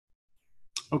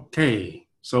Okay,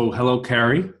 so hello,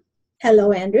 Carrie.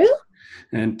 Hello, Andrew.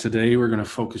 And today we're going to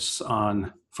focus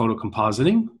on photo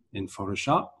compositing in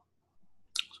Photoshop.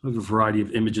 So we have a variety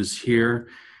of images here,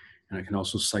 and I can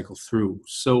also cycle through.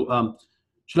 So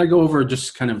should I go over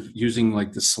just kind of using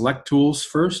like the select tools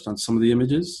first on some of the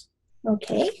images?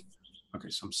 Okay. Okay,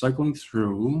 so I'm cycling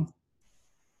through.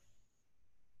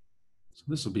 So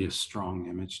this will be a strong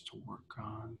image to work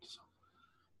on.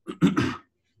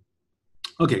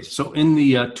 Okay, so in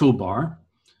the toolbar,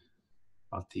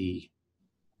 about the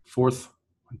fifth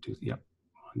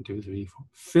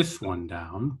one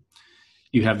down,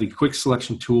 you have the quick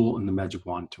selection tool and the magic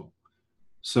wand tool.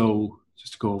 So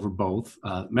just to go over both,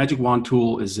 magic wand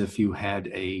tool is if you had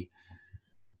a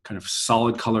kind of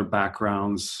solid color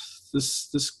backgrounds.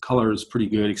 This color is pretty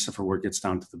good except for where it gets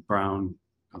down to the brown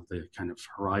of the kind of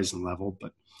horizon level.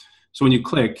 But so when you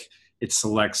click, it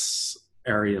selects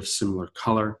area of similar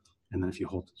color. And then if you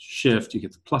hold shift, you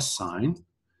get the plus sign.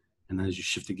 And then as you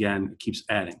shift again, it keeps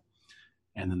adding.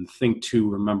 And then the thing to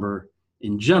remember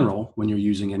in general, when you're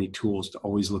using any tools, to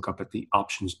always look up at the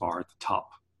options bar at the top.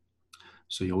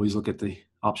 So you always look at the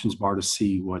options bar to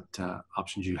see what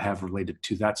options you have related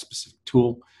to that specific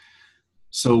tool.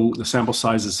 So the sample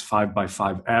size is 5 by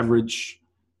 5 average.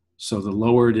 So the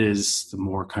lower it is, the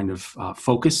more kind of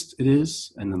focused it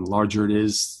is. And then the larger it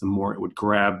is, the more it would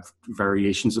grab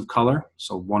variations of color.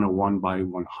 So 101 by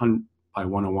 100 by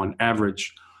 101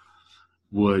 average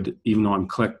would, even though I'm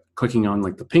clicking on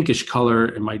like the pinkish color,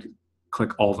 it might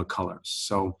click all the colors.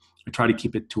 So I try to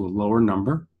keep it to a lower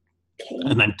number.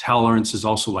 Okay. And then tolerance is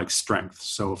also like strength.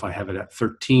 So if I have it at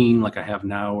 13, like I have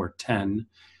now, or 10,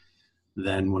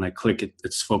 then when I click it,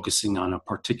 it's focusing on a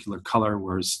particular color,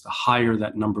 whereas the higher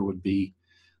that number would be,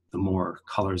 the more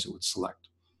colors it would select.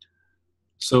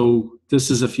 So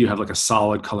this is if you have like a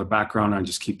solid color background, I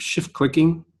just keep shift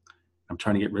clicking. I'm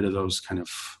trying to get rid of those kind of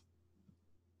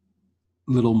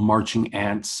little marching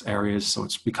ants areas, so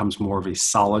it becomes more of a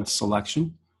solid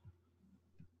selection.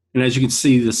 And as you can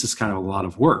see, this is kind of a lot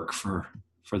of work for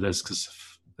this because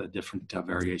of the different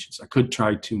variations. I could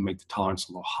try to make the tolerance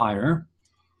a little higher.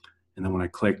 And then when I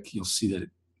click, you'll see that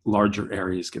larger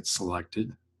areas get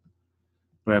selected.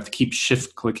 But I have to keep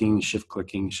shift clicking, shift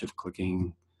clicking, shift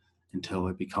clicking until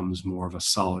it becomes more of a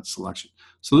solid selection.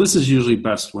 So this is usually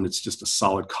best when it's just a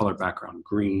solid color background,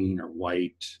 green or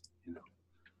white, you know,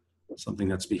 something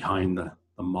that's behind the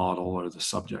model or the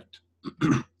subject.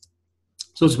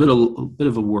 So it's a bit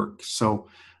of a work. So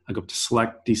I go up to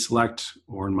select, deselect,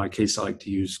 or in my case, I like to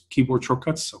use keyboard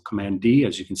shortcuts. So Command D,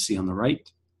 as you can see on the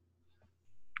right.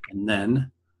 And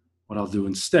then what I'll do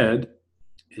instead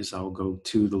is I'll go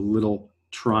to the little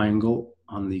triangle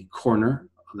on the corner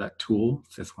of that tool,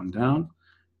 fifth one down,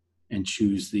 and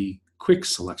choose the quick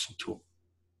selection tool.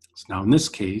 So now in this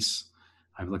case,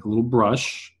 I have like a little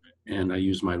brush, and I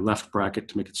use my left bracket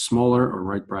to make it smaller or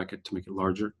right bracket to make it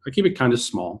larger. I keep it kind of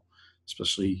small,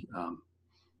 especially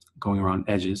going around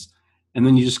edges. And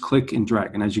then you just click and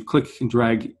drag. And as you click and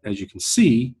drag, as you can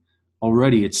see,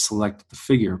 already it's selected the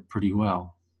figure pretty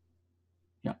well.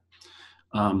 Yeah.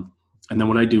 And then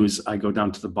what I do is I go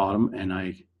down to the bottom and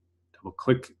I double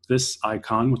click this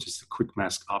icon, which is the quick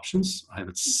mask options. I have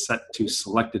it set to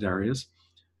selected areas.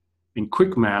 And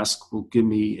quick mask will give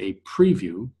me a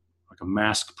preview, like a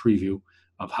mask preview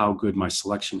of how good my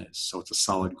selection is. So it's a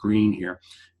solid green here.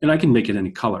 And I can make it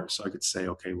any color. So I could say,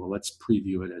 okay, well, let's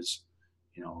preview it as,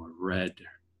 you know, a red.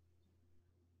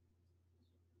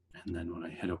 And then when I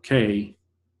hit okay,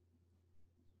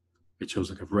 it shows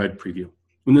like a red preview.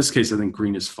 In this case, I think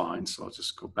green is fine. So I'll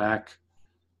just go back.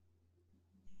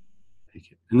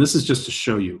 Take it. And this is just to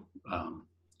show you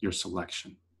your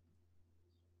selection.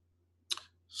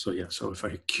 So yeah, so if I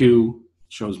hit Q,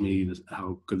 it shows me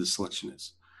how good the selection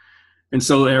is. And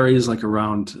so areas like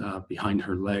around behind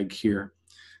her leg here,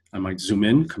 I might zoom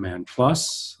in, Command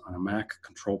plus on a Mac,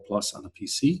 Control plus on a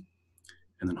PC,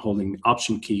 and then holding the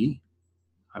Option key,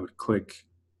 I would click.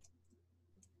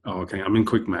 Oh, okay, I'm in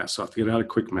Quick Mask, so I have to get out of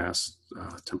Quick Mask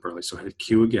temporarily. So I hit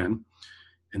Q again,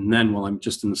 and then while I'm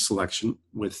just in the selection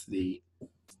with the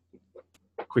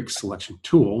Quick Selection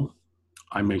tool,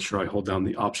 I make sure I hold down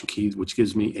the Option key, which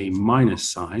gives me a minus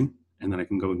sign, and then I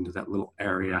can go into that little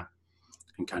area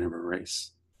and kind of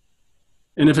erase.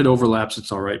 And if it overlaps,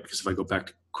 it's all right, because if I go back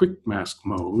to Quick Mask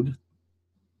mode,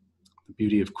 the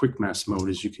beauty of Quick Mask mode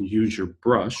is you can use your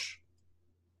brush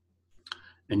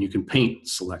and you can paint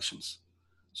selections.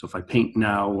 So if I paint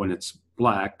now when it's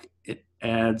black, it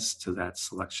adds to that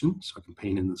selection. So I can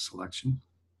paint in the selection.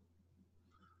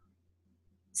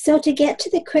 So to get to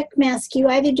the quick mask, you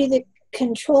either do the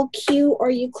Control Q or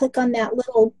you click on that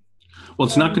little. Well,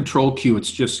 it's not Control Q,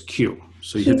 it's just Q.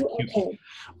 So you hit the Q, Q. okay.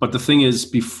 But the thing is,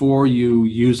 before you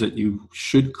use it, you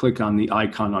should click on the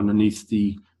icon underneath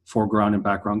the foreground and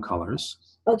background colors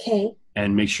Okay.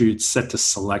 and make sure it's set to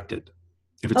selected.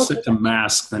 If it's Okay. set to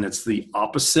mask, then it's the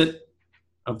opposite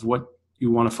of what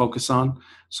you want to focus on.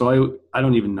 So I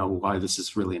don't even know why this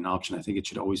is really an option. I think it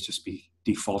should always just be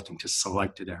defaulting to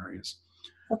selected areas.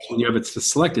 Okay. When you have it to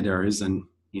selected areas, then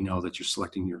you know that you're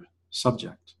selecting your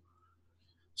subject.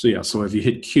 So yeah, so if you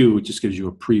hit Q, it just gives you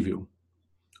a preview.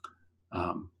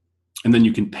 And then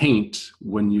you can paint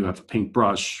when you have a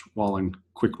paintbrush while in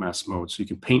quick mask mode. So you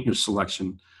can paint your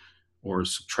selection or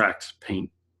subtract paint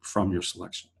from your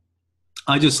selection.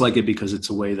 I just like it because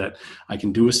it's a way that I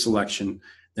can do a selection,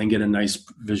 then get a nice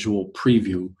visual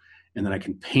preview, and then I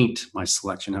can paint my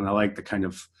selection. And I like the kind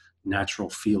of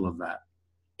natural feel of that.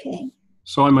 Okay.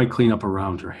 So I might clean up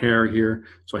around her hair here.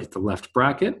 So I hit the left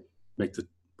bracket, make the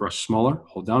brush smaller,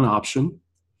 hold down Option.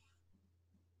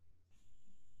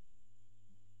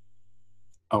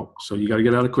 Oh, so you got to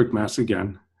get out of quick mask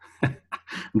again.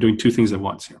 I'm doing two things at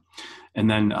once here.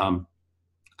 And then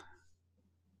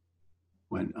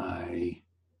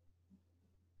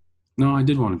no, I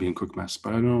did want to be in quick mask,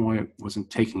 but I don't know why it wasn't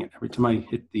taking it. Every time I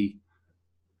hit the,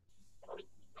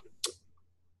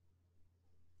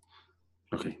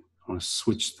 okay, I want to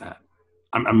switch that.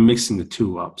 I'm mixing the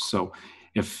two up. So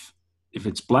if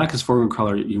it's black as foreground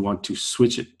color, you want to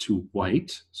switch it to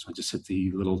white. So I just hit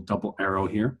the little double arrow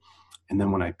here. And then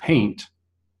when I paint,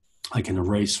 I can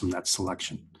erase from that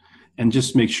selection. And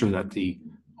just make sure that the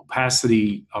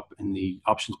opacity up in the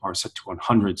options bar is set to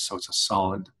 100, so it's a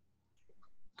solid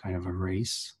kind of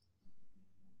erase.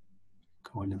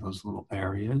 Go into those little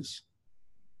areas.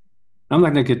 I'm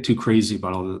not going to get too crazy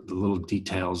about all the little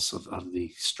details of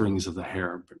the strings of the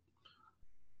hair,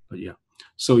 but yeah.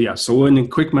 So yeah, so when in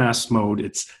quick mask mode,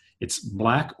 it's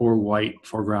black or white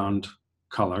foreground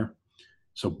color.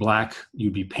 So black,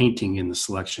 you'd be painting in the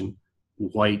selection.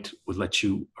 White would let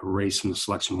you erase from the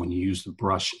selection when you use the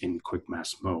brush in quick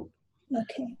mask mode.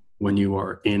 Okay. When you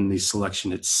are in the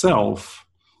selection itself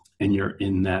and you're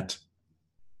in that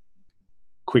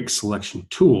quick selection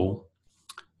tool,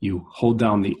 you hold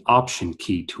down the Option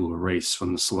key to erase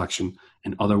from the selection,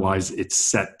 and otherwise it's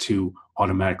set to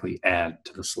automatically add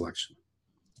to the selection.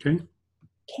 Okay?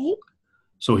 Okay.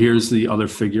 So here's the other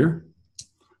figure.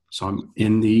 So I'm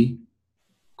in the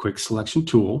quick selection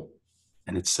tool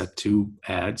and it's set to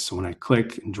add. So when I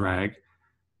click and drag,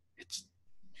 it's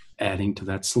adding to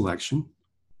that selection.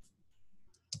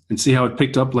 And see how it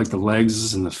picked up like the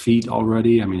legs and the feet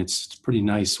already? I mean, it's pretty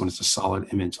nice when it's a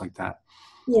solid image like that.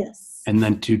 Yes. And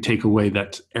then to take away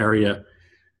that area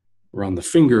around the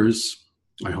fingers,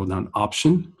 I hold down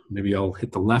Option. Maybe I'll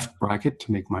hit the left bracket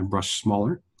to make my brush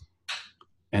smaller.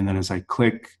 And then as I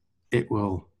click, it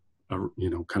will,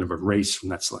 kind of erase from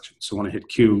that selection. So when I hit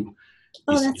Q.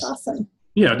 Oh, that's awesome.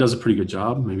 Yeah, it does a pretty good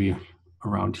job. Maybe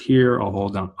around here, I'll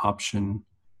hold down Option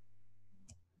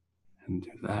and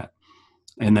do that.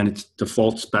 And then it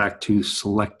defaults back to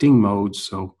selecting mode.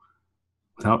 So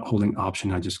without holding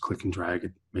Option, I just click and drag,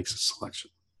 it makes a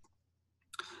selection.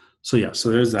 So yeah, so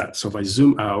there's that. So if I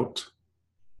zoom out,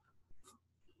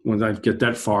 when I get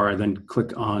that far, I then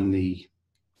click on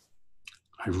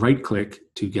I right click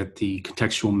to get the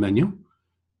contextual menu,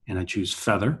 and I choose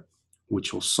Feather,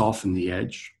 which will soften the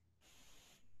edge.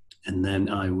 And then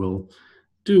I will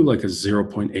do like a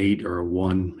 0.8 or a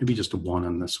 1, maybe just a 1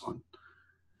 on this one.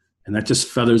 And that just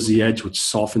feathers the edge, which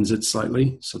softens it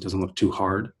slightly so it doesn't look too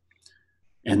hard.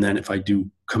 And then if I do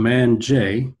Command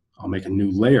J, I'll make a new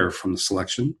layer from the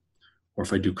selection. Or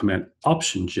if I do Command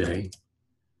Option J,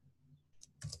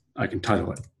 I can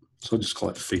title it. So I'll just call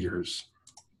it Figures.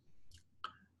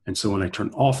 And so when I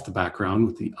turn off the background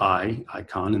with the eye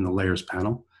icon in the Layers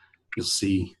panel, you'll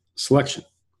see Selection.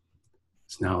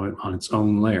 It's now on its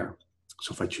own layer.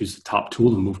 So if I choose the top tool,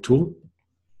 the Move tool,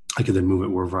 I can then move it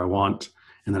wherever I want,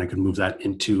 and then I can move that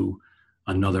into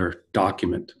another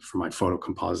document for my photo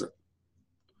composite.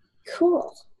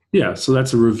 Cool. Yeah, so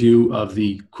that's a review of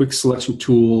the quick selection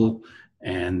tool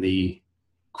and the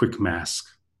quick mask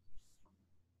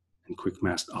and quick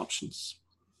mask options.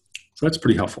 So that's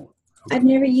pretty helpful. Okay. I've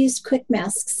never used quick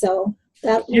masks, so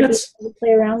that will be fun to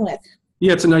play around with.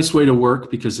 Yeah, it's a nice way to work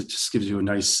because it just gives you a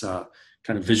nice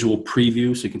kind of visual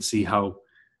preview so you can see how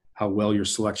well your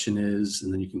selection is.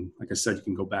 And then you can, like I said, you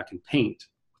can go back and paint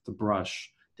with the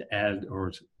brush to add or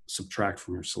to subtract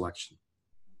from your selection.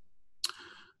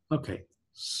 Okay,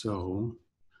 so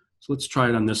let's try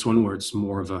it on this one where it's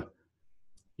more of a,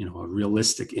 a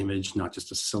realistic image, not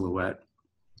just a silhouette.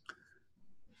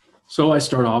 So I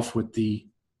start off with the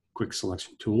quick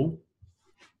selection tool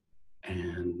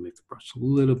and make the brush a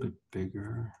little bit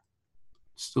bigger.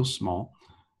 still small.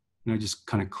 And I just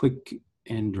kind of click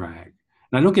and drag.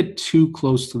 And I don't get too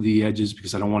close to the edges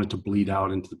because I don't want it to bleed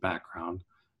out into the background.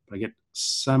 But I get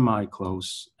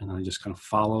semi-close, and I just kind of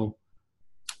follow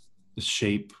the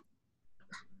shape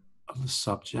of the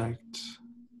subject.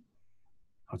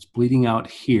 It's bleeding out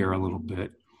here a little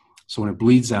bit. So when it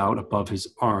bleeds out above his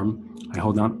arm, I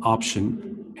hold down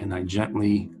Option, and I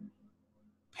gently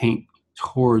paint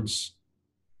towards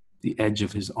the edge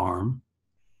of his arm.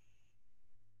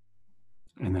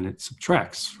 And then it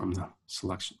subtracts from the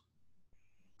selection.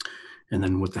 And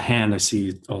then with the hand, I see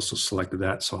it also selected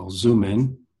that. So I'll zoom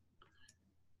in.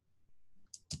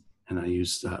 And I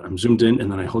use that. I'm zoomed in,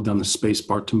 and then I hold down the space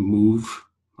bar to move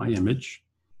my image.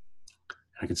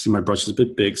 I can see my brush is a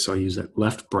bit big, so I use that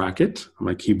left bracket on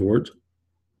my keyboard.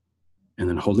 And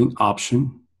then holding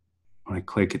Option, when I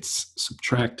click, it's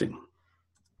subtracting.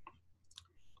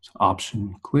 So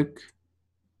Option, click,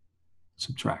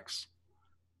 subtracts.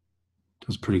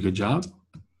 Does a pretty good job.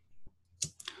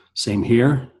 Same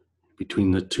here.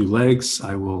 Between the two legs,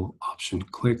 I will Option,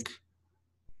 click,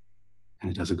 and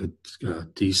it does a good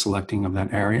deselecting of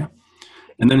that area.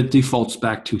 And then it defaults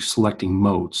back to selecting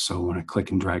mode. So when I click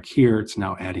and drag here, it's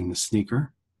now adding the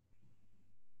sneaker.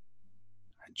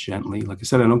 I gently, like I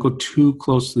said, I don't go too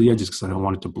close to the edges because I don't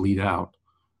want it to bleed out.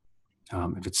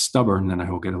 If it's stubborn, then I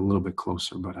will get a little bit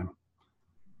closer, but I'm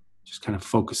just kind of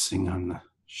focusing on the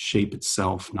shape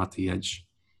itself, not the edge.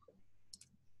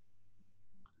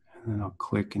 And then I'll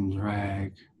click and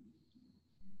drag.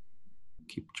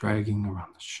 Keep dragging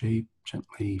around the shape,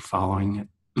 gently following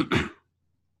it.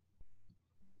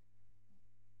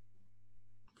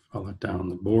 Follow it down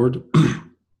the board.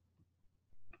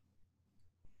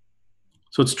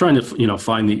 So it's trying to,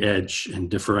 find the edge and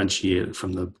differentiate it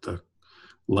from the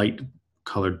light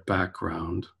colored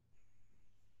background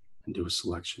and do a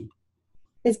selection.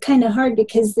 It's kind of hard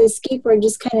because the skateboard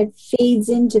just kind of fades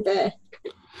into the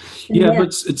yeah,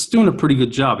 but it's doing a pretty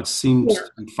good job. It seems to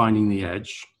be finding the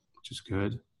edge, which is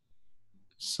good.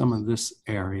 Some of this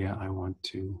area I want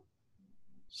to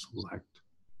select.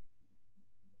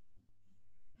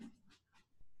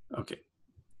 Okay.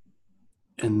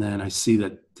 And then I see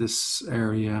that this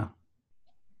area,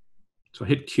 so I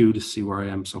hit Q to see where I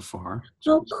am so far.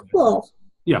 Oh, cool.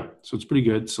 Yeah, so it's pretty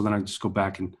good. So then I just go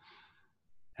back and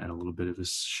add a little bit of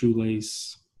this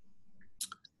shoelace.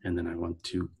 And then I want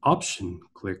to Option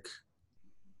click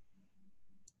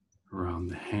around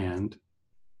the hand.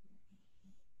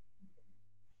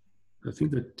 I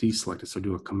think that deselected, so I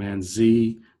do a Command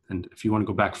Z. And if you want to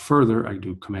go back further, I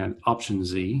do Command Option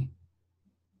Z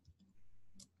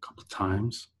a couple of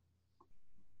times.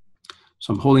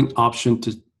 So I'm holding Option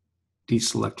to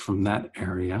deselect from that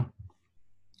area.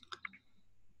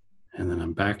 And then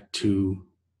I'm back to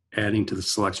adding to the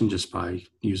selection just by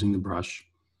using the brush.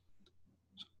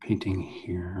 So painting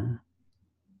here.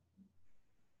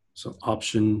 So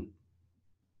Option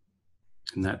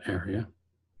in that area.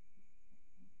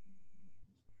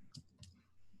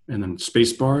 And then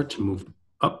spacebar to move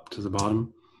up to the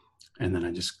bottom. And then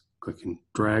I just click and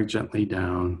drag gently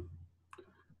down.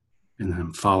 And then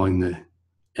I'm following the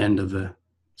end of the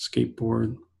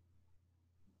skateboard.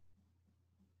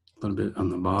 A little bit on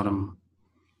the bottom.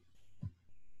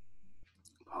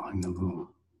 Following the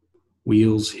little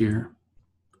wheels here.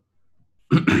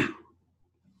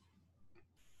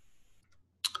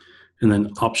 And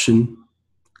then Option,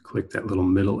 click that little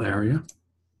middle area.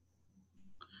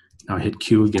 Now I hit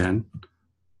Q again.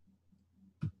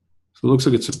 So it looks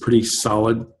like it's a pretty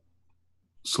solid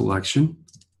selection.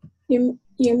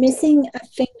 You're missing a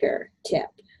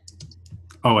fingertip.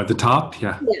 Oh, at the top?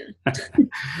 Yeah. Yeah.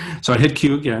 So I hit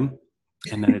Q again,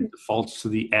 and then it defaults to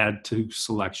the Add to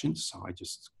selection. So I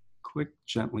just click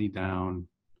gently down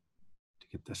to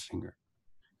get the finger.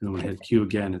 And then when I hit Q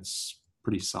again, it's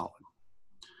pretty solid.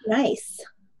 Nice.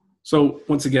 So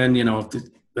once again,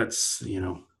 that's,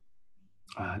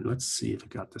 let's see if I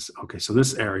got this. Okay, so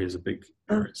this area is a big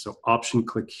area. So Option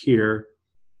click here,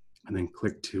 and then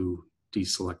click to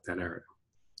deselect that area.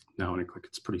 Now when I click,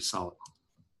 it's pretty solid.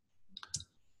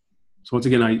 So once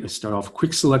again, I start off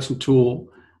quick selection tool,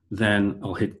 then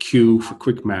I'll hit Q for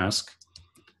quick mask,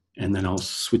 and then I'll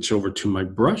switch over to my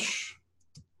brush,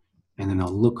 and then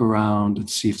I'll look around and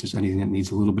see if there's anything that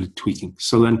needs a little bit of tweaking.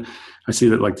 So then I see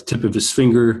that like the tip of his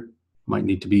finger might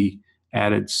need to be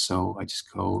added. So I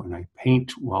just go and I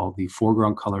paint while the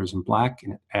foreground color is in black,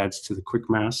 and it adds to the quick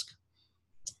mask.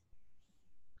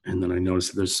 And then I notice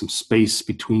that there's some space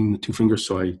between the two fingers.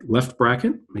 So I left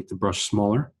bracket, make the brush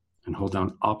smaller, and hold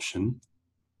down Option.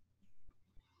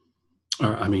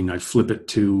 I flip it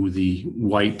to the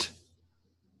white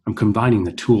I'm combining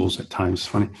the tools at times.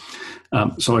 Funny.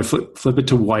 So I flip it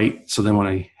to white. So then when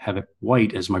I have it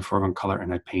white as my foreground color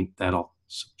and I paint, that'll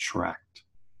subtract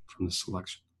from the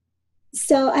selection.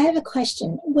 So I have a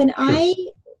question. When Sure. I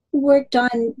worked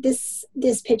on this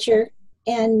picture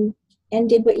and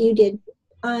did what you did,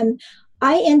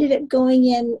 I ended up going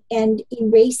in and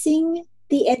erasing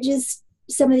the edges,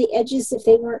 some of the edges if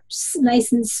they weren't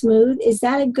nice and smooth. Is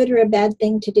that a good or a bad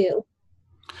thing to do?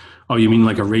 Oh, you mean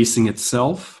like erasing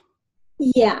itself?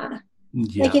 Yeah.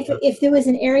 Yeah. Like if there was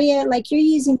an area, like you're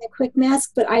using the quick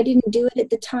mask, but I didn't do it at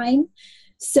the time.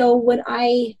 So when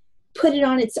I put it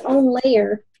on its own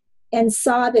layer and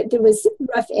saw that there was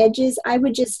rough edges, I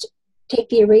would just take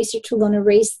the eraser tool and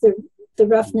erase the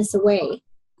roughness away.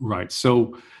 Right.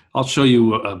 So I'll show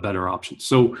you a better option.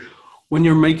 So when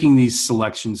you're making these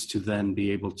selections to then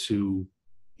be able to,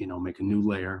 make a new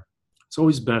layer, it's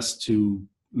always best to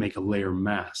make a layer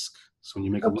mask. So when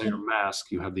you make a layer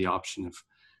mask, you have the option of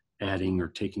adding or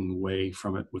taking away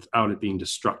from it without it being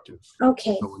destructive.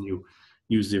 Okay. So when you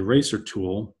use the eraser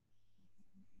tool,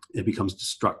 it becomes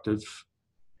destructive.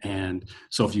 And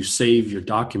so if you save your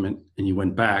document and you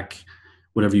went back,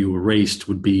 whatever you erased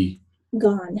would be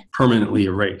Gone. permanently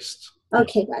erased.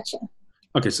 Okay, gotcha.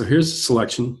 Okay, so here's the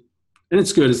selection. And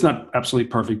it's good. It's not absolutely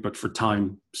perfect, but for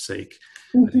time's sake,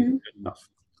 I think it's good enough.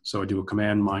 So I do a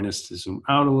command minus to zoom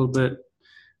out a little bit,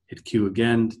 hit Q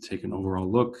again to take an overall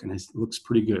look, and it looks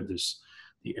pretty good. There's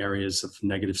the areas of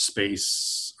negative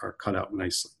space are cut out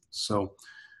nicely. So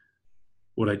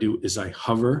what I do is I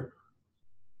hover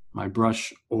my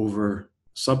brush over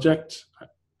subject,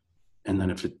 and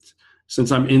then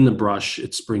since I'm in the brush,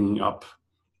 it's bringing up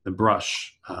the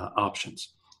brush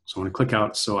options. So I'm going to click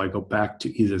out, so I go back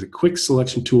to either the quick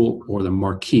selection tool or the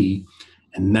marquee,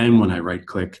 and then when I right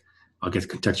click, I'll get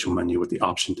the contextual menu with the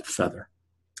option to feather.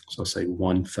 So I'll say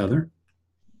one feather.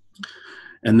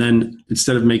 And then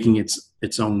instead of making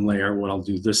its own layer, what I'll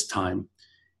do this time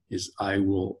is I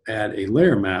will add a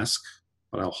layer mask,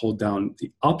 but I'll hold down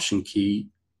the option key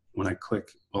when I click,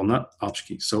 well, not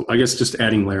option key. So I guess just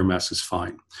adding layer mask is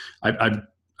fine.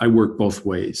 I work both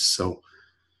ways. So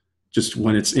just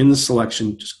when it's in the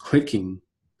selection, just clicking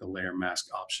the layer mask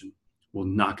option will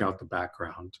knock out the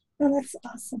background. Oh, that's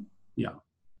awesome. Yeah.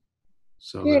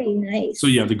 So very nice. So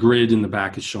yeah, the grid in the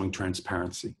back is showing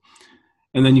transparency.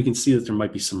 And then you can see that there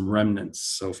might be some remnants.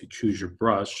 So if you choose your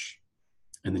brush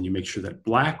and then you make sure that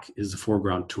black is the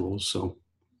foreground tool. So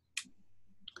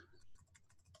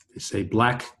they say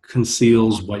black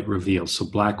conceals, white reveals. So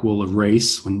black will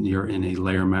erase when you're in a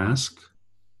layer mask.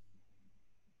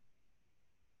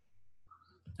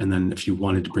 And then if you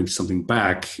wanted to bring something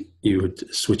back, you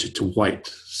would switch it to white.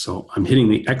 So I'm hitting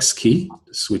the X key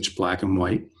to switch black and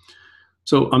white.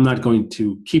 So I'm not going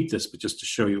to keep this, but just to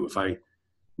show you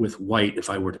with white, if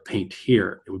I were to paint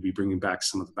here, it would be bringing back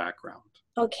some of the background.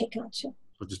 Okay, gotcha.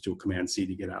 I'll just do a Command C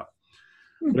to get out.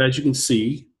 But as you can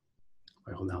see,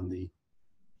 if I hold down the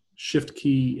Shift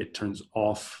key, it turns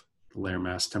off the layer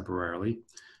mask temporarily.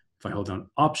 If I hold down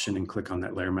Option and click on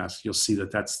that layer mask, you'll see that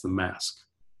that's the mask.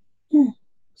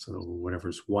 So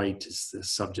whatever's white is the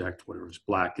subject, whatever's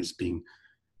black is being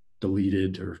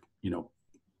deleted or,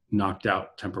 knocked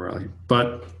out temporarily.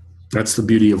 But that's the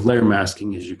beauty of layer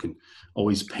masking, is you can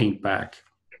always paint back.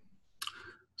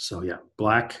 So yeah,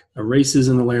 black erases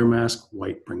in the layer mask,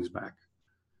 white brings back.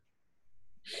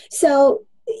 So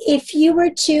if you were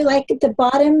to, like, the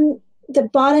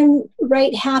bottom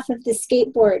right half of the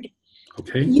skateboard,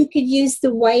 okay, you could use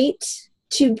the white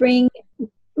to bring,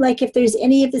 like, if there's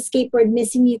any of the skateboard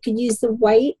missing, you could use the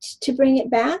white to bring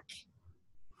it back.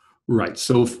 Right.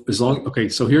 So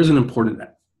so here's an important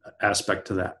aspect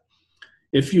to that.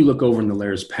 If you look over in the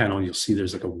layers panel, you'll see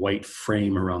there's like a white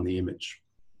frame around the image.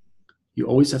 You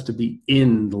always have to be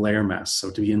in the layer mask. So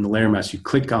to be in the layer mask, you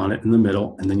click on it in the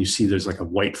middle, and then you see there's like a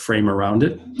white frame around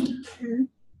it.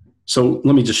 So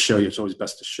let me just show you. It's always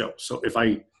best to show. So if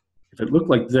it looked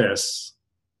like this,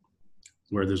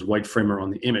 where there's a white frame around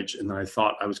the image, and then I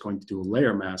thought I was going to do a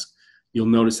layer mask, you'll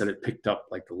notice that it picked up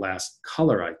like the last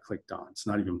color I clicked on. It's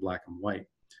not even black and white.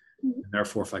 And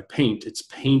therefore, if I paint, it's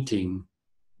painting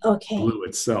blue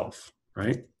itself,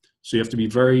 right? So you have to be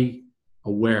very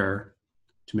aware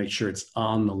to make sure it's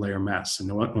on the layer mask.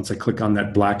 And once I click on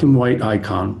that black and white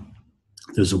icon,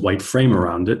 there's a white frame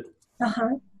around it.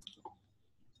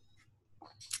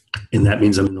 And that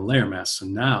means I'm in the layer mask. So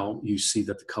now you see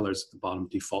that the colors at the bottom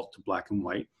default to black and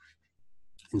white.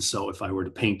 And so if I were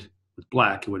to paint with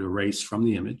black, it would erase from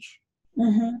the image.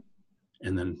 And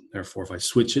then therefore, if I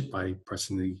switch it by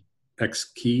pressing the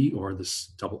X key or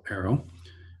this double arrow,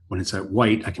 when it's at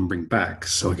white, I can bring back.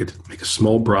 So I could make a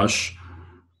small brush,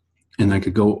 and I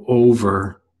could go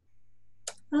over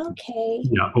Okay.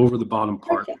 Yeah, over the bottom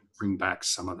part, Perfect. bring back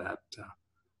some of that.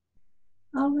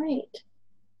 All right.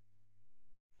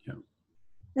 Yeah.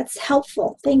 That's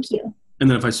helpful. Thank you. And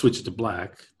then if I switch it to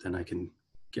black, then I can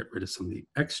get rid of some of the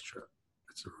extra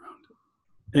that's around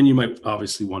it. And you might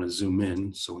obviously want to zoom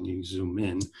in. So when you zoom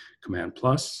in, Command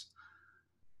plus,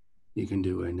 you can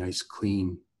do a nice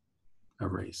clean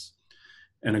erase.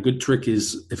 And a good trick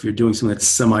is if you're doing something that's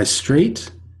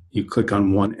semi-straight, you click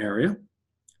on one area,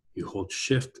 you hold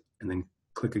shift and then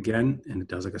click again, and it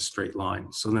does like a straight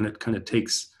line. So then it kind of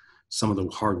takes some of the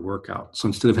hard work out. So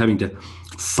instead of having to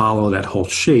follow that whole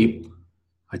shape,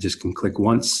 I just can click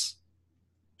once,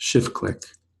 shift click,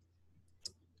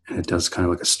 and it does kind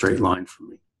of like a straight line for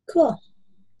me. Cool.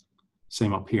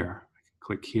 Same up here. I can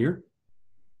click here,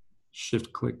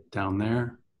 shift click down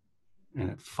there, and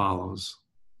it follows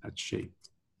that shape.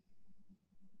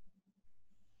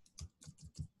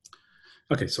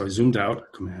 Okay, so I zoomed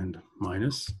out, Command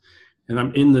minus, and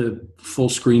I'm in the full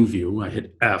screen view. I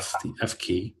hit F, the F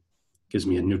key, gives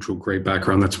me a neutral gray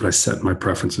background. That's what I set in my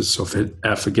preferences. So if I hit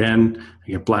F again,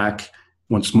 I get black.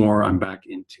 Once more, I'm back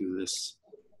into this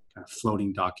kind of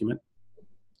floating document.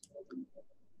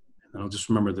 And I'll just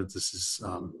remember that this is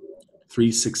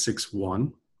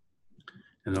 3661.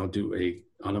 And I'll do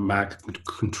on a Mac,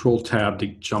 Control Tab to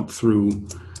jump through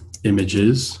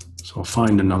images. So I'll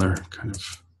find another kind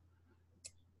of,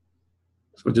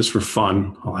 so just for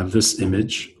fun, I'll have this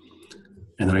image.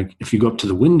 And then if you go up to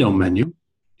the window menu,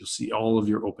 you'll see all of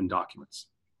your open documents.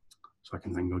 So I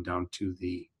can then go down to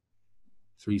the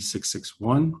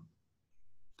 3661.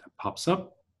 That pops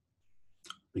up.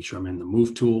 Make sure I'm in the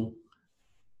Move tool.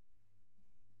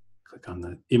 Click on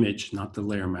the image, not the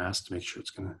layer mask, to make sure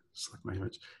it's going to select my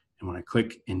image. And when I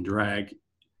click and drag,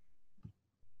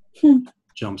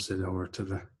 jumps it over to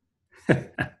the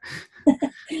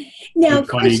now,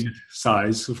 funny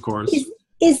size, of course.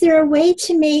 Is there a way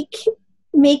to make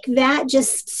that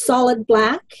just solid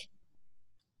black?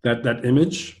 That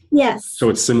image? Yes. So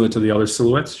it's similar to the other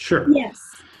silhouettes? Sure. Yes.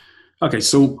 Okay,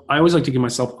 so I always like to give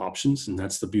myself options, and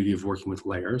that's the beauty of working with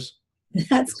layers.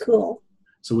 That's cool.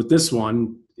 So with this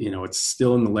one, it's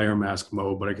still in the layer mask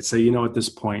mode, but I could say, at this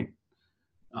point,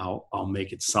 I'll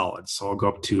make it solid. So I'll go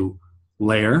up to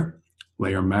layer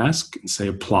mask, and say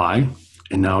apply.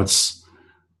 And now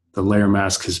the layer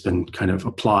mask has been kind of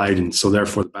applied, and so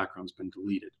therefore the background's been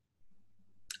deleted.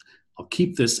 I'll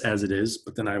keep this as it is,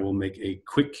 but then I will make a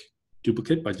quick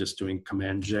duplicate by just doing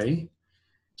Command J.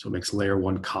 So it makes layer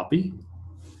one copy.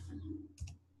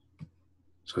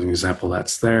 So as an example,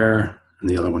 that's there, and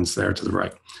the other one's there to the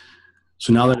right.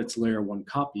 So now that it's layer one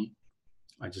copy,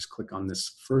 I just click on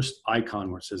this first icon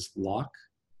where it says lock,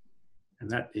 and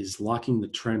that is locking the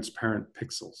transparent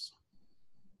pixels.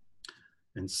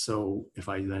 And so if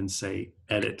I then say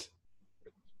edit,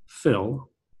 fill,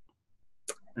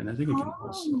 and I think I can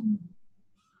also,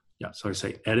 so I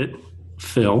say edit,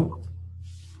 fill,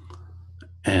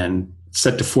 and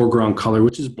set to foreground color,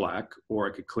 which is black, or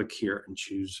I could click here and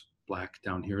choose black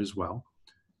down here as well.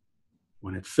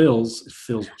 When it fills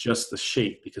just the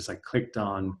shape because I clicked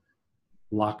on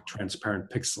lock transparent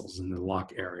pixels in the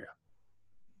lock area.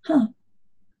 Huh.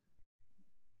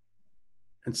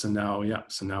 And so now,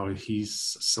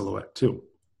 he's a silhouette too.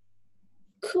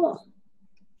 Cool.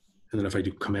 And then if I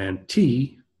do Command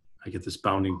T, I get this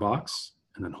bounding box,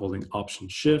 and then holding Option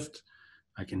Shift,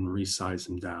 I can resize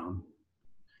him down.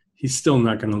 He's still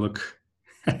not going to look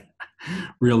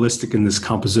realistic in this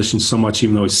composition so much,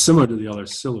 even though he's similar to the other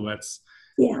silhouettes.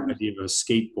 Yeah. The idea of a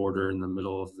skateboarder in the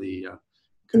middle of the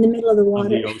in the middle of the water,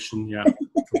 of the ocean, yeah.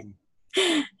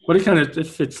 But it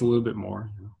fits a little bit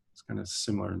more. It's kind of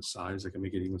similar in size. I can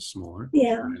make it even smaller.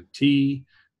 Yeah. T,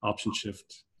 Option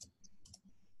Shift.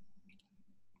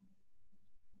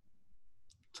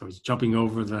 So he's jumping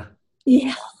over the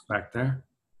back there.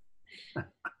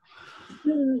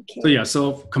 Okay.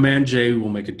 So Command J will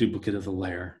make a duplicate of the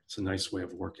layer. It's a nice way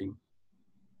of working.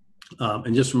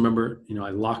 And just remember, I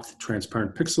locked the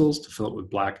transparent pixels to fill it with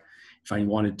black. If I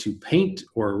wanted to paint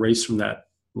or erase from that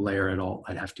layer at all,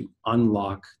 I'd have to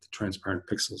unlock the transparent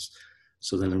pixels.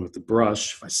 So then with the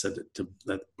brush, if I set it to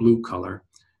that blue color,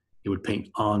 it would paint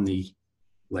on the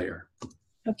layer.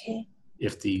 Okay.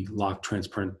 If the lock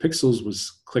transparent pixels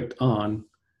was clicked on,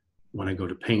 when I go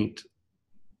to paint,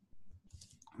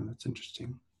 oh, that's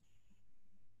interesting.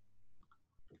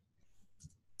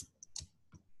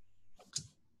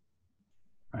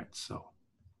 All right, so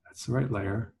that's the right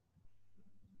layer.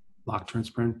 Lock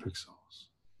transparent pixels.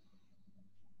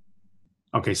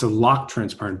 Okay, so lock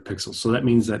transparent pixels. So that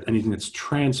means that anything that's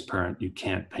transparent, you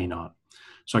can't paint on.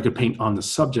 So I could paint on the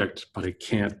subject, but I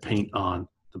can't paint on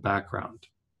the background.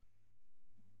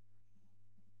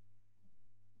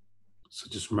 So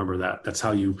just remember that. That's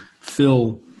how you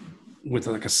fill with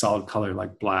like a solid color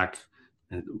like black,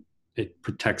 and it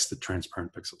protects the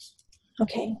transparent pixels.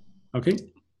 Okay. Okay.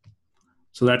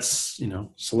 So that's,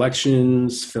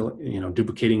 selections,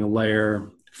 duplicating a layer,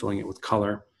 filling it with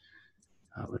color.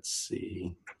 Let's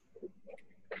see.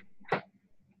 Do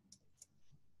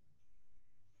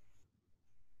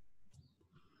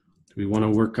we want to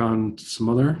work on some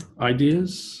other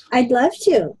ideas? I'd love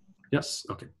to. Yes.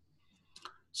 Okay.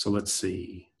 So let's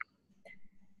see.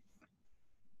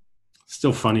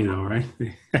 Still funny though, right?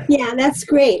 Yeah, that's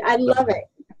great. I love it.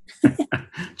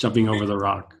 Jumping over the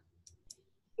rock.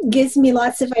 Gives me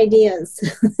lots of ideas.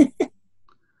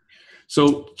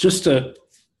 So just an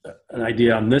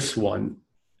idea on this one,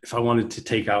 if I wanted to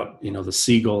take out, the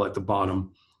seagull at the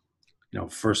bottom,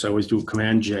 first I always do a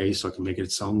Command J so I can make it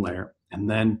its own layer. And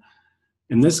then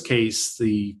in this case,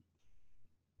 the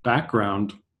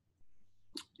background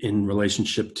in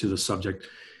relationship to the subject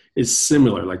is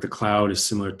similar, like the cloud is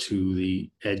similar to the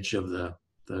edge of the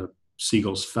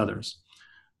seagull's feathers.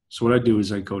 So what I do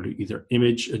is I go to either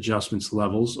Image Adjustments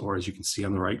Levels, or as you can see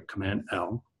on the right, Command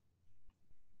L,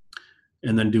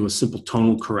 and then do a simple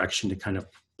tonal correction to kind of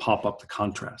pop up the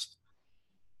contrast.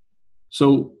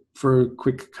 So for a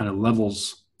quick kind of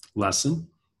levels lesson,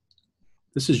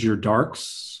 this is your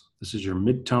darks, this is your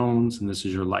midtones, and this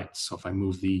is your lights. So if I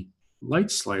move the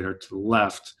light slider to the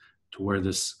left to where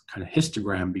this kind of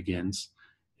histogram begins,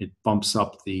 it bumps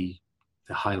up the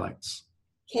highlights.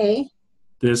 Okay.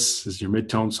 This is your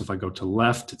midtones. So if I go to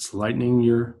left, it's lightening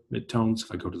your midtones.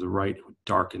 If I go to the right, it would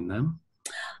darken them.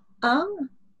 Oh.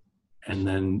 And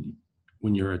then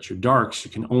when you're at your darks,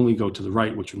 you can only go to the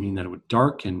right, which would mean that it would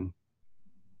darken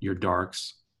your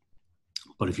darks.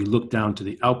 But if you look down to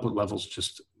the output levels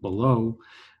just below,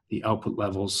 the output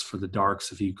levels for the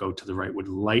darks, if you go to the right, would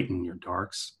lighten your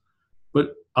darks.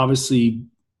 But obviously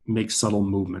make subtle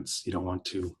movements. You don't want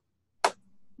to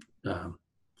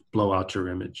blow out your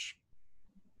image.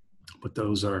 But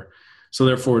those are, so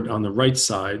therefore on the right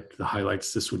side, the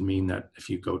highlights, this would mean that if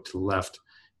you go to the left,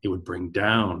 it would bring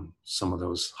down some of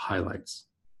those highlights,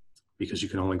 because you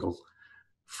can only go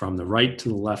from the right to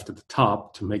the left at the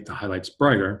top to make the highlights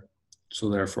brighter. So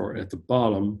therefore at the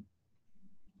bottom,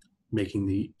 making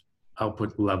the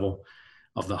output level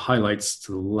of the highlights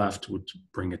to the left would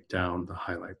bring it down, the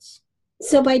highlights.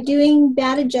 So by doing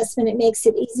that adjustment, it makes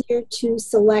it easier to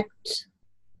select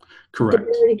Correct.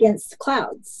 the bird against the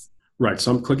clouds. Right,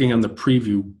 so I'm clicking on the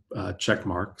preview check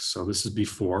mark. So this is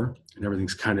before, and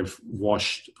everything's kind of a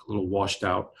little washed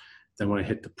out. Then when I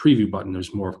hit the preview button,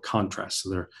 there's more of contrast.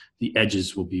 So the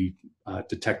edges will be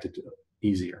detected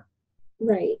easier.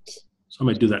 Right. So I'm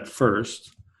gonna do that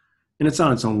first. And it's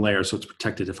on its own layer, so it's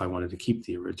protected if I wanted to keep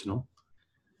the original.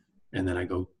 And then I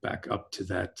go back up to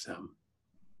that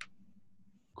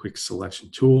quick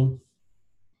selection tool.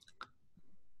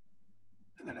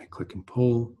 And then I click and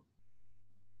pull.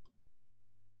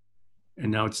 And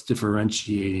now it's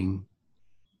differentiating,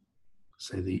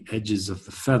 say, the edges of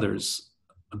the feathers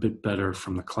a bit better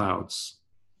from the clouds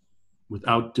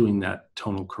without doing that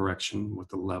tonal correction with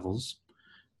the levels.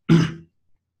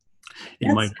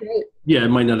 That's great. Yeah, it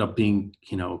might end up being,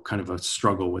 kind of a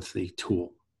struggle with the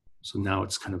tool. So now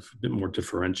it's kind of a bit more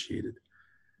differentiated.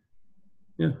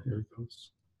 Yeah, here it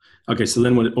goes. Okay, so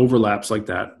then when it overlaps like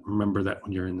that, remember that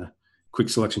when you're in the quick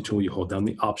selection tool, you hold down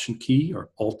the Option key or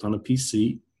Alt on a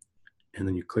PC, and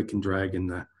then you click and drag in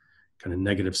the kind of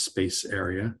negative space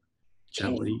area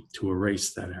gently to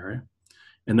erase that area.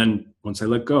 And then once I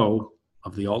let go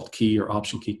of the Alt key or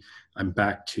Option key, I'm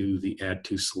back to the Add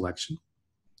to selection.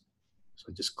 So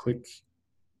I just click,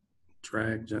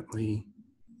 drag gently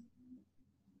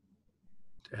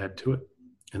to add to it.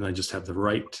 And I just have the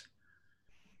right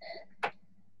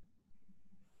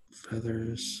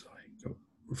feathers. So I go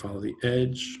follow the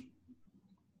edge.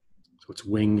 So its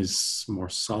wing is more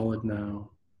solid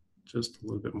now, just a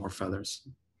little bit more feathers.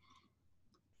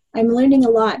 I'm learning a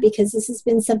lot because this has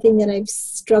been something that I've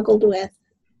struggled with.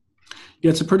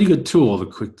 Yeah, it's a pretty good tool,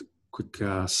 the quick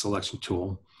selection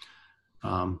tool.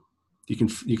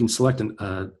 You can select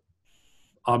an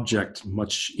object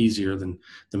much easier than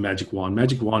the Magic Wand.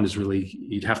 Magic Wand is really,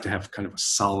 you'd have to have kind of a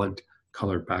solid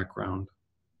colored background.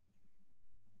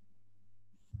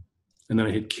 And then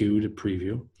I hit Q to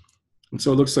preview. And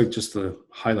so it looks like just the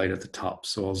highlight at the top.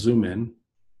 So I'll zoom in,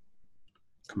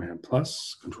 Command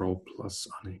plus, Control plus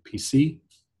on a PC.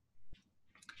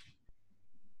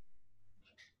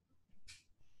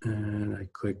 And I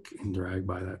click and drag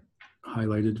by that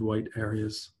highlighted white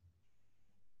areas.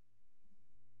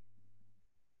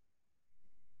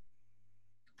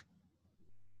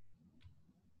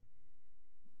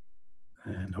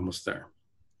 And almost there.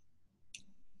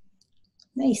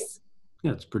 Nice.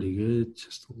 Yeah, it's pretty good.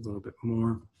 Just a little bit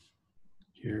more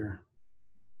here.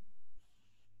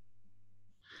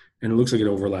 And it looks like it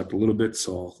overlapped a little bit,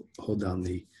 so I'll hold down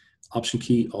the Option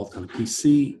key, Alt on the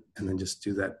PC, and then just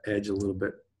do that edge a little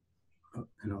bit,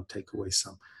 and I'll take away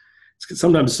some.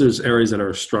 Sometimes there's areas that are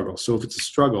a struggle. So if it's a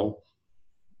struggle,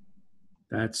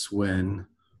 that's when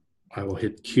I will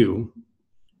hit Q,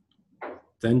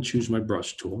 then choose my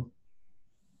brush tool,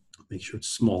 make sure it's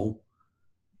small,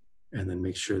 and then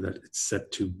make sure that it's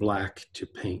set to black to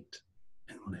paint.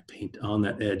 And when I paint on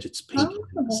that edge, it's painting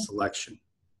in the selection.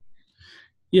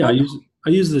 Yeah, I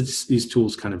use these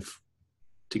tools kind of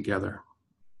together.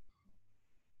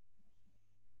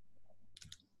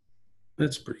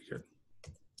 That's pretty good.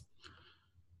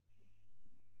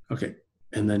 Okay,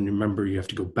 and then remember you have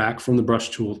to go back from the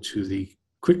brush tool to the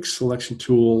quick selection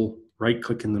tool, right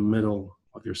click in the middle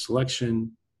of your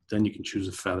selection, then you can choose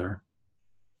a feather.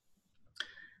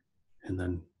 And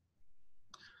then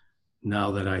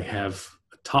now that I have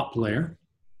a top layer,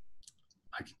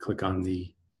 I can click on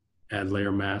the add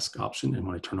layer mask option, and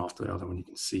when I turn off the other one, you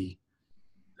can see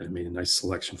that it made a nice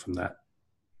selection from that.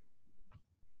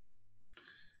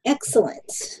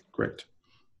 Excellent. Great.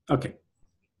 Okay.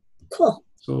 Cool.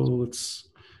 So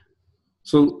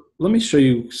let me show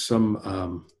you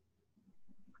some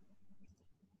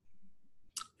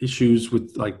issues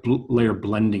with like layer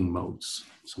blending modes,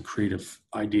 some creative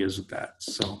ideas with that.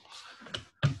 So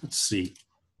let's see.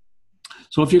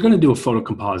 So if you're going to do a photo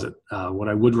composite, what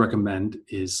I would recommend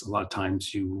is a lot of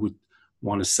times you would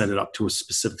want to set it up to a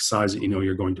specific size that you know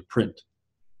you're going to print.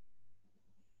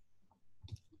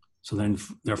 So then,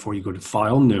 therefore, you go to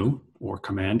File, New, or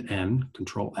Command-N,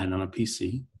 Control-N on a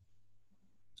PC.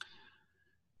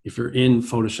 If you're in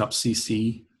Photoshop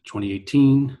CC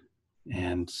 2018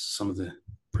 and some of the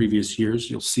previous years,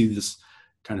 you'll see this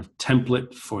kind of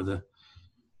template for the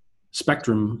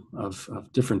spectrum of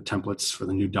different templates for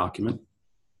the new document.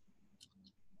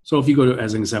 So if you go to,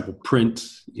 as an example, print,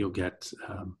 you'll get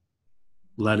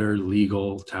letter,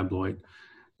 legal, tabloid.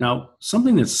 Now,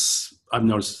 something that's I've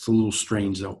noticed it's a little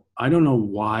strange though. I don't know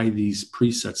why these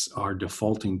presets are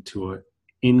defaulting to an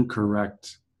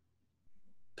incorrect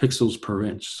pixels per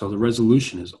inch. So the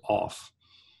resolution is off.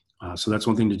 So that's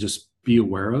one thing to just be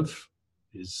aware of.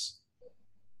 Is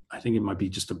I think it might be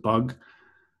just a bug,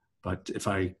 but if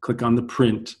I click on the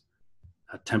print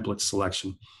template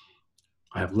selection,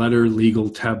 I have letter, legal,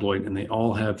 tabloid, and they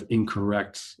all have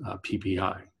incorrect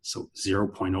PPI. So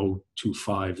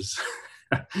 0.025 is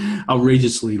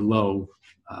outrageously low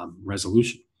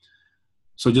resolution.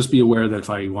 So just be aware that if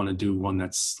I want to do one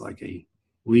that's like a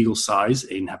legal size,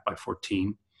 8.5 by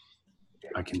 14,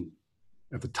 I can,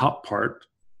 at the top part,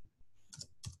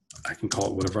 I can call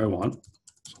it whatever I want.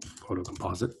 So photo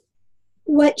composite.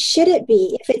 What should it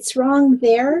be? If it's wrong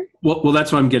there? Well,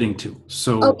 that's what I'm getting to.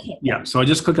 So okay. Yeah, so I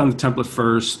just click on the template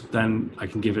first, then I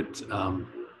can give it the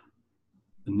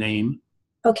name.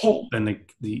 Okay. Then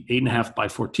the 8.5 by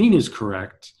 14 is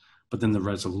correct, but then the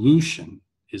resolution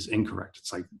is incorrect.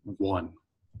 It's like 1.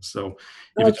 So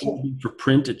if it's going to be for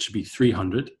print, it should be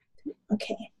 300.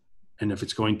 Okay. And if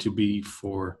it's going to be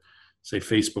for, say,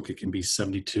 Facebook, it can be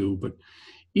 72. But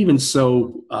even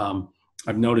so,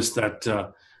 I've noticed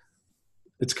that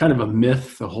it's kind of a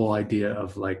myth, the whole idea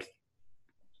of like,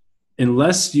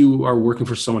 unless you are working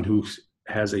for someone who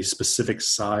has a specific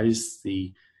size,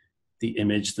 the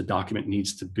image, the document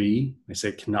needs to be, they say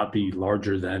it cannot be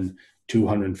larger than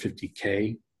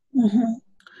 250K,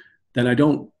 then I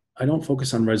don't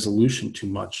focus on resolution too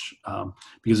much,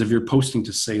 because if you're posting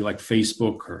to, say, like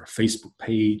Facebook or a Facebook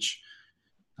page,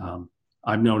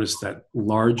 I've noticed that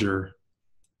larger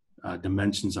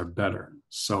dimensions are better.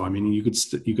 So I mean, you could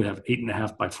have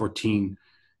 8.5 by 14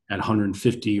 at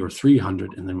 150 or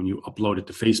 300, and then when you upload it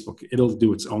to Facebook, it'll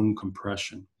do its own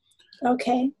compression.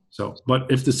 Okay. So, but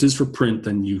if this is for print,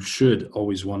 then you should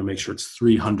always want to make sure it's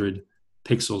 300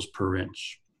 pixels per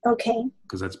inch. Okay.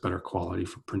 Because that's better quality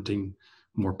for printing.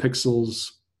 More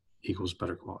pixels equals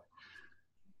better quality.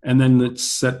 And then it's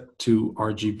set to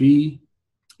RGB,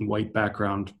 white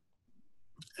background.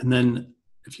 And then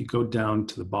if you go down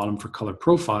to the bottom for color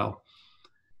profile,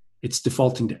 it's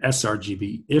defaulting to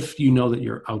sRGB. If you know that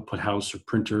your output house or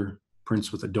printer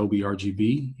prints with Adobe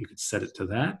RGB, you could set it to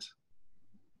that.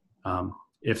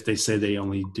 If they say they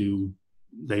only do,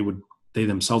 they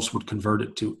themselves would convert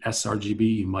it to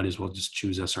sRGB, you might as well just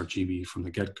choose sRGB from the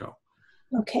get-go.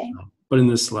 Okay. But in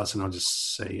this lesson, I'll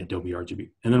just say Adobe RGB.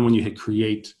 And then when you hit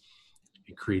create,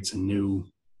 it creates a new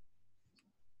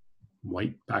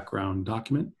white background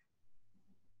document.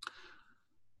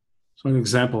 So an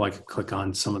example, I could click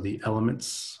on some of the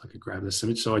elements. I could grab this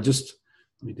image. So let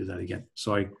me do that again.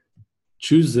 So I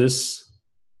choose this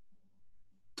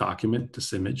document,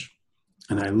 this image,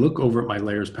 and I look over at my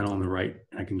layers panel on the right,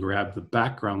 and I can grab the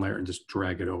background layer and just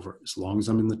drag it over as long as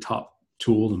I'm in the top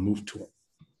tool, the move tool.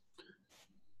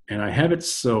 And I have it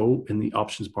so in the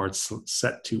options bar, it's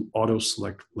set to auto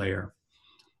select layer.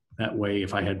 That way,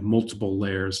 if I had multiple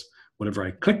layers, whatever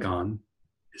I click on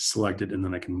is selected, and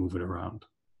then I can move it around.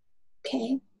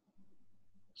 Okay.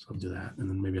 So I'll do that, and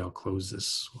then maybe I'll close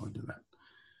this while I do that.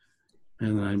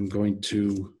 And then I'm going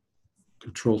to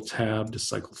Control Tab to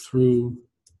cycle through.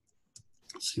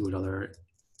 Let's see what other.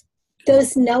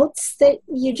 Those notes that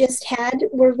you just had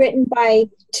were written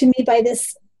to me by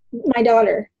my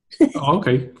daughter. Oh,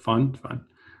 okay, fun.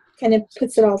 Kind of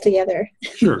puts it all together.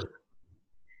 Sure.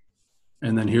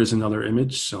 And then here's another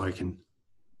image, so I can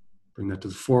bring that to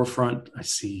the forefront. I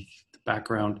see the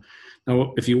background.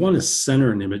 Now, if you want to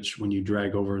center an image, when you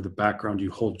drag over the background,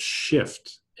 you hold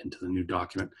Shift into the new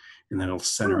document, and that'll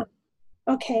center.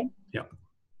 Oh, okay. Yeah.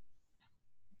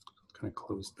 Kind of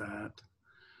close that.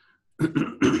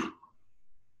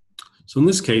 So in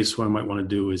this case, what I might want to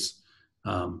do is,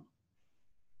 I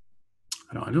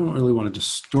don't really want to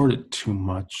distort it too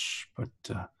much, but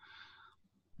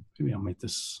maybe I'll make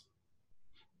this.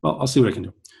 Well, I'll see what I can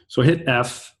do. So I hit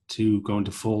F to go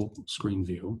into full screen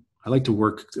view. I like to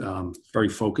work very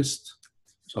focused.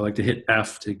 So I like to hit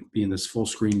F to be in this full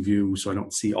screen view so I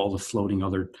don't see all the floating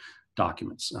other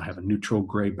documents. I have a neutral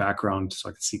gray background so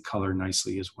I can see color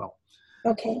nicely as well.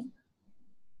 Okay.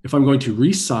 If I'm going to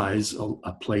resize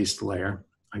a placed layer,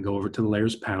 I go over to the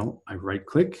Layers panel, I right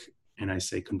click, and I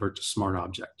say Convert to Smart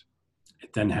Object.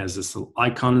 It then has this little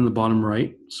icon in the bottom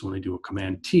right. So when I do a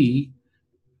Command T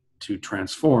to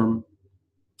transform,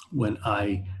 when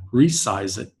I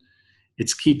resize it,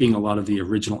 it's keeping a lot of the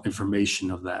original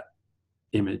information of that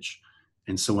image.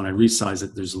 And so when I resize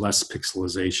it, there's less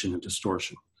pixelization and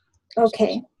distortion.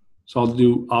 Okay. So I'll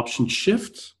do Option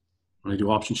Shift. When I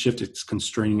do Option Shift, it's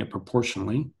constraining it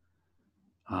proportionally.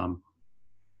 And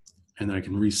then I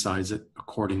can resize it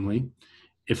accordingly.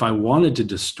 If I wanted to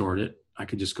distort it, I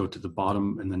could just go to the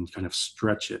bottom and then kind of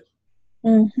stretch it.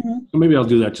 Mm-hmm. So maybe I'll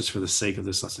do that just for the sake of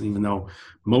this lesson, even though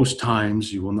most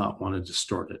times you will not want to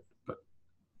distort it. But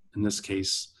in this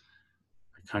case,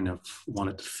 I kind of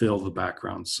want it to fill the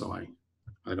background, so I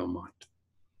don't mind.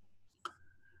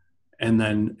 And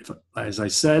then, as I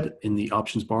said, in the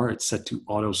options bar, it's set to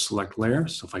auto select layer.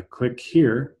 So if I click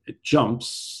here, it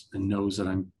jumps and knows that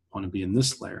I want to be in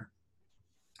this layer.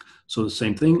 So the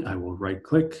same thing, I will right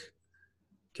click.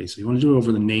 Okay, so you want to do it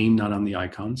over the name, not on the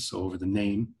icons. So over the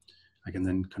name, I can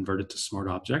then convert it to Smart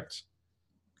Object.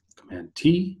 Command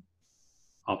T,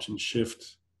 Option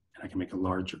Shift, and I can make it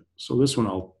larger. So this one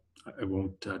I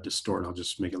won't distort. I'll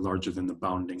just make it larger than the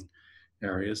bounding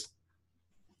areas.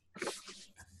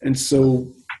 And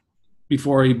so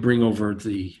before I bring over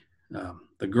the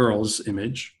girl's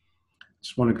image, I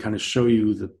just want to kind of show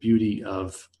you the beauty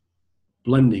of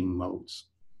blending modes.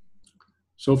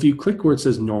 So if you click where it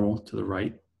says normal to the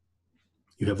right,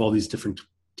 you have all these different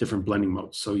blending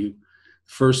modes. So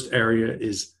first area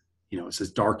is, it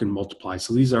says darken, multiply.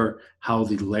 So these are how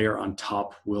the layer on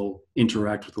top will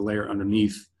interact with the layer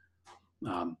underneath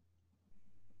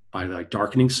by like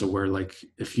darkening. So where like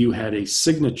if you had a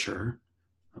signature,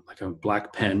 like a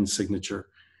black pen signature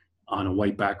on a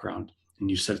white background, and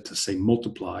you set it to say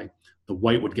multiply, the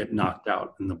white would get knocked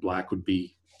out and the black would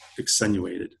be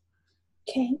accentuated.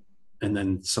 Okay. And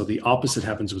then, so the opposite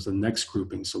happens with the next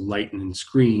grouping. So lighten and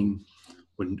screen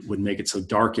would make it so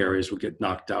dark areas would get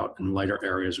knocked out and lighter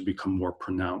areas would become more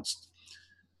pronounced.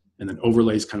 And then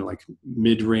overlays kind of like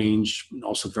mid-range,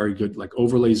 also very good. Like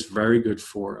overlays very good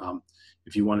for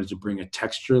if you wanted to bring a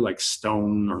texture like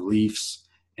stone or leaves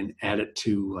and add it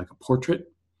to like a portrait.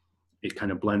 It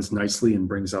kind of blends nicely and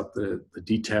brings out the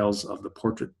details of the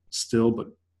portrait still, but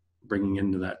bringing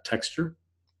into that texture.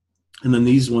 And then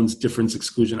these ones, difference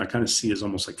exclusion, I kind of see as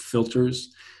almost like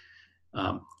filters.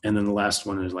 And then the last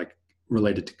one is like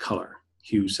related to color,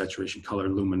 hue, saturation, color,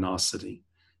 luminosity,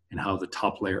 and how the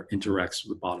top layer interacts with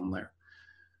the bottom layer.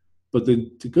 But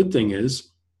the good thing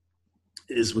is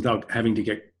without having to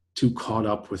get too caught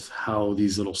up with how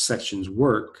these little sections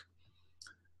work,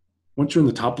 once you're in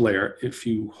the top layer, if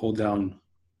you hold down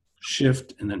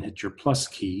Shift and then hit your plus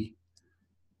key,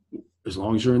 as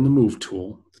long as you're in the Move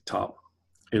tool at the top,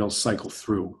 it'll cycle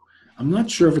through. I'm not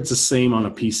sure if it's the same on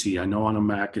a PC. I know on a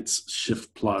Mac it's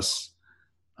Shift plus.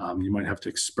 You might have to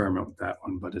experiment with that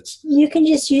one, but it's... You can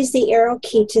just use the arrow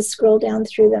key to scroll down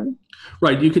through them.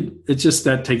 Right, you could, it's just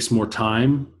that takes more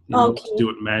time, Okay. to do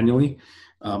it manually.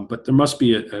 But there must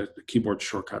be a keyboard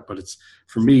shortcut, but it's,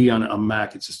 for me on a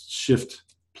Mac, it's just Shift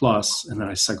plus, and then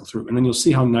I cycle through. And then you'll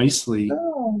see how nicely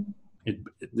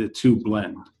the two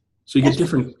blend. So you get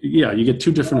different, yeah, you get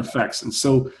two different effects. And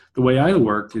so the way I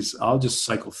work is I'll just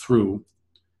cycle through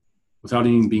without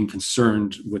even being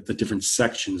concerned with the different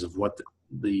sections of what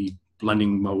the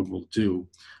blending mode will do.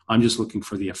 I'm just looking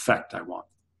for the effect I want.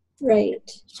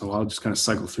 Right. So I'll just kind of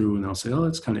cycle through and I'll say, oh,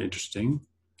 that's kind of interesting.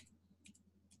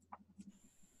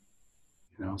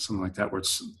 You know, something like that, where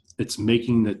it's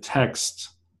making the text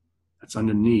that's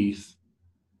underneath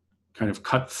kind of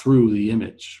cut through the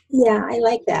image. Yeah, I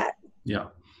like that. Yeah.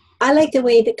 I like the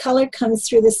way the color comes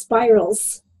through the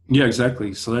spirals. Yeah,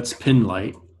 exactly. So that's pin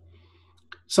light.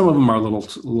 Some of them are a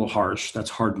little harsh.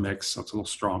 That's hard mix, so it's a little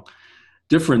strong.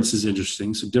 Difference is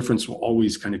interesting. So difference will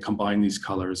always kind of combine these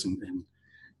colors and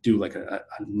do like a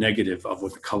negative of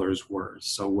what the colors were.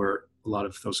 So where a lot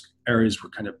of those areas were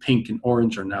kind of pink and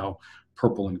orange are now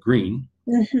purple and green.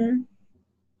 Mm-hmm.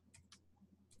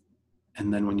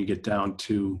 And then when you get down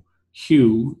to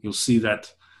hue, you'll see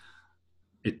that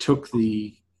it took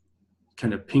the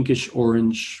kind of pinkish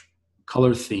orange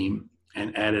color theme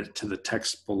and added it to the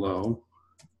text below.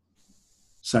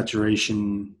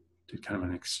 Saturation to kind of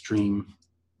an extreme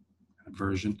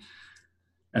version.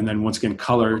 And then once again,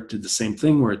 color did the same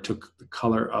thing, where it took the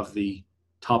color of the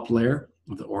top layer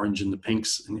of the orange and the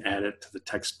pinks and added it to the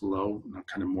text below in a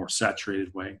kind of more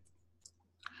saturated way.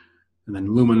 And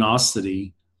then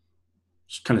luminosity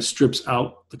kind of strips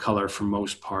out the color for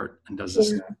most part and does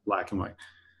this black and white.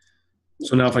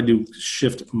 So now if I do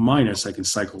shift minus, I can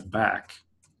cycle back.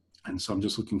 And so I'm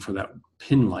just looking for that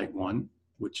pin light one,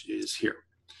 which is here.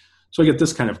 So I get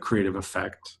this kind of creative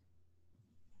effect.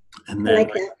 And then, I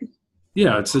like that.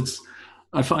 Yeah,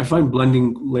 I find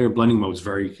layer blending modes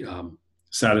very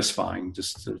satisfying.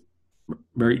 Just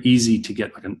very easy to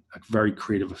get like a very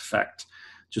creative effect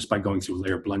just by going through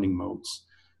layer blending modes.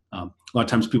 A lot of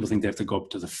times people think they have to go up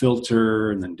to the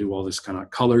filter and then do all this kind of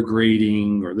color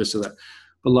grading or this or that.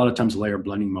 But a lot of times layer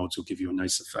blending modes will give you a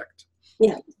nice effect.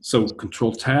 Yeah. So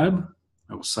Control Tab,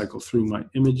 I will cycle through my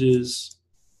images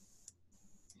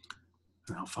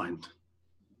and I'll find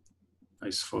a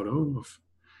nice photo of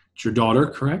it's your daughter,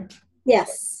 correct?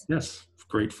 Yes. Yes,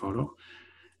 great photo.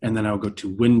 And then I'll go to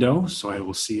Window, so I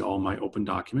will see all my open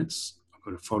documents. I'll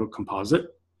go to Photo Composite,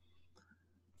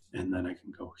 and then I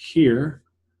can go here,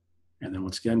 and then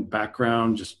once again,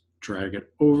 background, just drag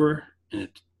it over, and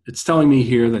it's telling me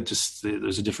here that just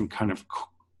there's a different kind of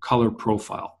color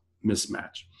profile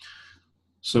mismatch.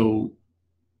 So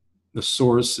the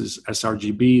source is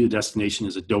sRGB, the destination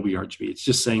is Adobe RGB. It's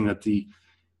just saying that the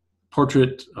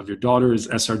portrait of your daughter is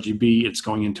sRGB. It's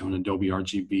going into an Adobe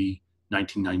RGB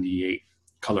 1998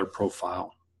 color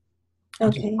profile.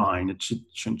 Okay. Fine. It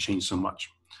shouldn't change so much.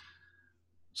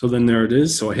 So then there it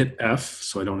is. So I hit F,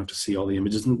 so I don't have to see all the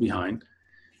images in the behind.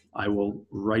 I will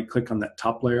right-click on that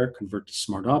top layer, convert to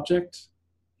Smart Object.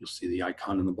 You'll see the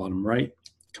icon in the bottom right.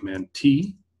 Command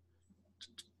T,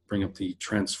 bring up the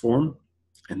transform,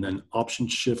 and then Option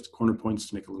Shift corner points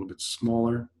to make it a little bit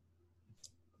smaller.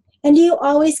 And do you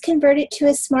always convert it to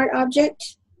a smart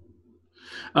object?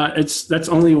 That's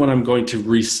only when I'm going to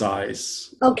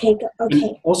resize. Okay, okay.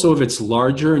 And also, if it's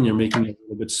larger and you're making it a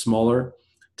little bit smaller,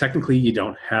 technically you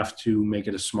don't have to make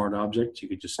it a smart object. You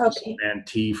could just Command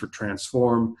T for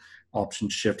transform, Option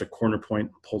Shift a corner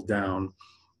point, pull down.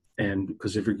 And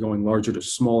because if you're going larger to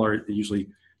smaller, it usually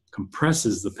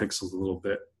compresses the pixels a little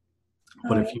bit.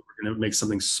 But if you were going to make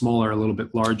something smaller, a little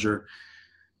bit larger,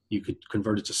 you could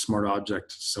convert it to smart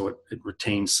object so it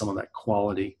retains some of that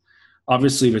quality.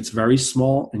 Obviously, if it's very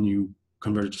small and you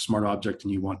convert it to smart object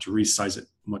and you want to resize it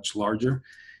much larger,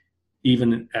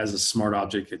 even as a smart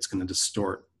object, it's going to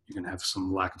distort. You're going to have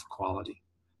some lack of quality.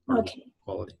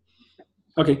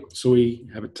 Okay, so we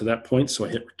have it to that point. So I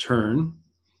hit return.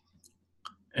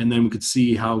 And then we could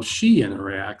see how she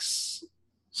interacts.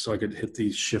 So I could hit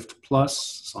the Shift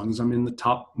plus as long as I'm in the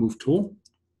top move tool.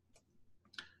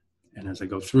 And as I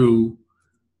go through,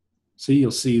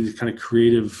 you'll see the kind of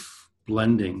creative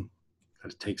blending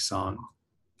that it takes on.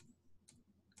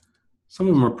 Some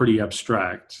of them are pretty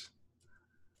abstract.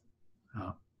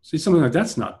 See, something like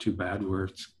that's not too bad, where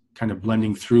it's kind of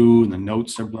blending through and the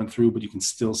notes are blended through, but you can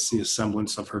still see a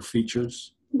semblance of her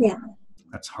features. Yeah.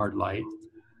 That's hard light.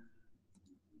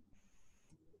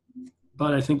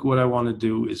 But I think what I want to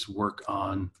do is work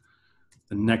on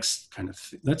the next kind of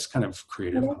that's kind of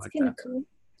creative. Oh, that's kind of cool.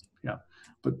 Yeah,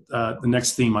 but the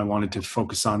next theme I wanted to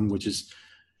focus on, which is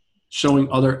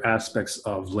showing other aspects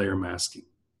of layer masking.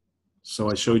 So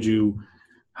I showed you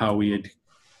how we had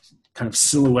kind of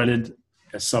silhouetted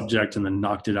a subject and then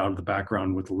knocked it out of the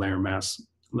background with a layer mask.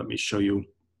 Let me show you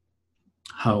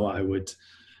how I would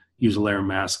use a layer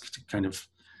mask to kind of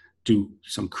do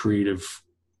some creative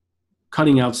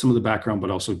cutting out some of the background,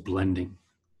 but also blending.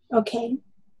 Okay.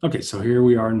 Okay, so here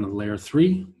we are in the layer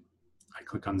 3. I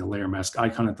click on the layer mask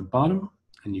icon at the bottom,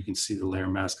 and you can see the layer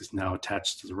mask is now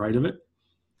attached to the right of it.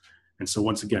 And so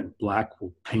once again, black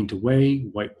will paint away,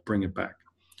 white will bring it back.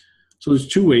 So there's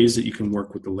two ways that you can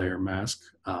work with the layer mask.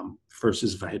 First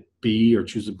is if I hit B or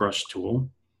choose the brush tool,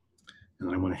 and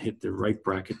then I want to hit the right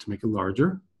bracket to make it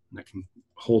larger, and I can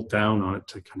hold down on it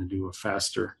to kind of do a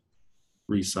faster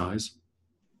resize.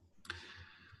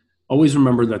 Always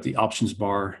remember that the options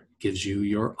bar gives you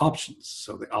your options.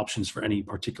 So the options for any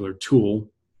particular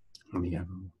tool, let me have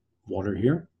water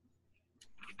here,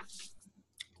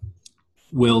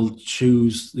 will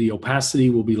choose the opacity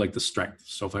will be like the strength.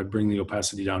 So if I bring the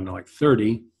opacity down to like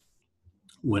 30,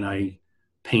 when I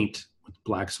paint with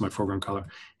black as my foreground color,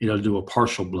 it'll do a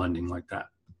partial blending like that.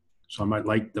 So I might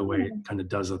like the way it kind of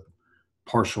does a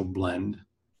partial blend.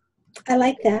 I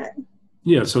like that.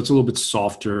 Yeah, so it's a little bit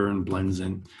softer and blends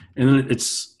in. And then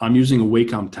I'm using a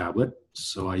Wacom tablet,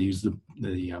 so I use the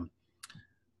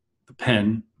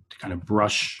pen to kind of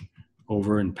brush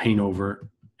over and paint over.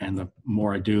 And the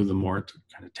more I do, the more it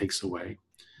kind of takes away.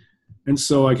 And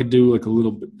so I could do like a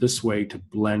little bit this way to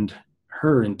blend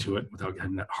her into it without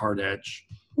getting that hard edge.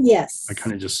 Yes. I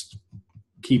kind of just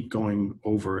keep going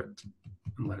over it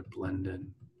and let it blend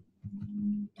in.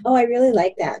 Oh, I really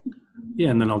like that. Yeah,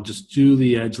 and then I'll just do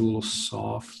the edge a little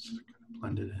soft,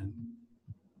 blend it in.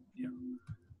 Yeah.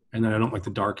 And then I don't like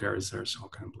the dark areas there, so I'll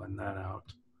kind of blend that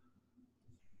out.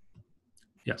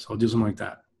 Yeah, so I'll do something like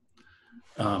that.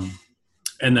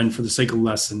 And then for the sake of the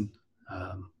lesson,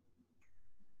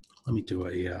 let me do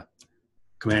a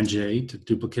Command J to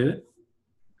duplicate it.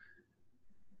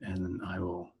 And then I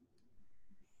will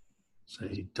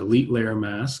say delete layer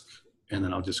mask, and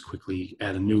then I'll just quickly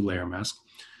add a new layer mask.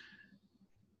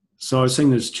 So I was saying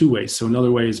there's two ways. So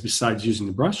another way is besides using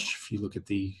the brush, if you look at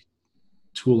the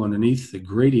tool underneath, the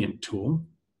gradient tool,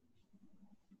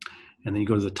 and then you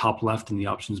go to the top left in the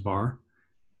options bar.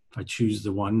 If I choose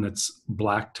the one that's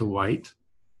black to white,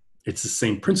 it's the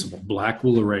same principle. Black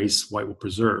will erase, white will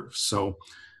preserve. So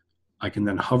I can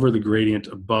then hover the gradient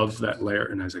above that layer,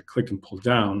 and as I click and pull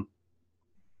down,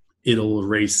 it'll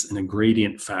erase in a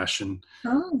gradient fashion,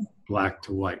 black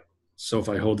to white. So if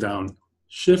I hold down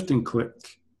Shift and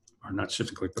click, or not Shift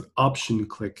and click, but Option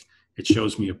click, it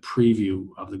shows me a preview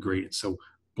of the gradient. So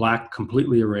black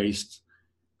completely erased,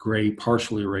 gray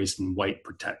partially erased, and white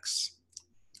protects.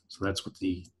 So that's what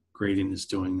the gradient is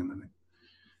doing.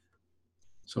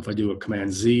 So if I do a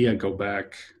Command Z, I go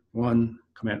back one,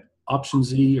 Command Option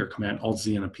Z or Command Alt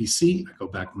Z on a PC, I go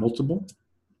back multiple.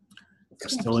 I'm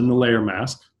still in the layer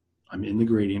mask. I'm in the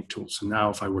gradient tool. So now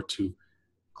if I were to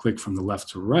click from the left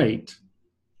to right,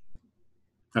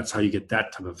 that's how you get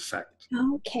that type of effect.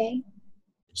 Okay.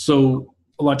 So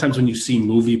a lot of times when you see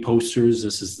movie posters,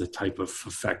 this is the type of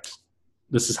effect.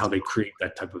 This is how they create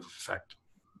that type of effect.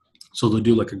 So they'll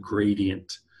do like a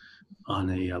gradient on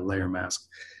a layer mask.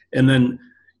 And then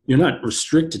you're not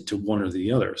restricted to one or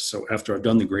the other. So after I've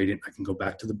done the gradient, I can go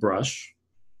back to the brush,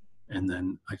 and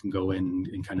then I can go in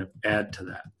and kind of add to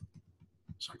that.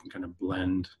 So I can kind of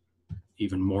blend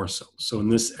even more so. So in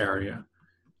this area,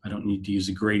 I don't need to use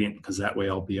a gradient because that way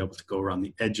I'll be able to go around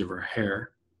the edge of her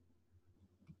hair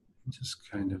and just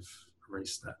kind of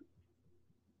erase that.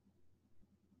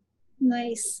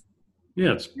 Nice.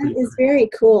 Yeah, it's pretty. That is very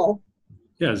cool.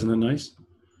 Yeah, isn't it nice?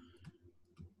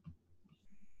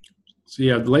 So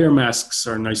yeah, the layer masks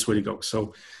are a nice way to go.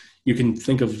 So you can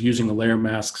think of using a layer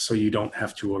mask so you don't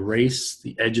have to erase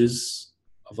the edges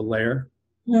of a layer.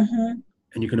 Mm-hmm.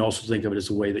 And you can also think of it as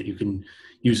a way that you can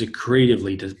use it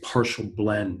creatively to partial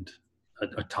blend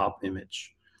a top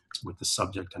image with the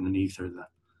subject underneath or the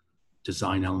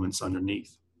design elements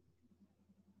underneath.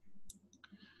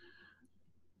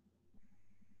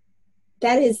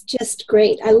 That is just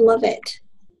great. I love it.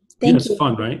 Thank you. It's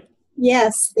fun, right?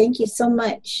 Yes, thank you so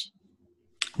much.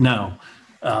 Now,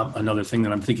 another thing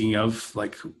that I'm thinking of,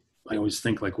 like I always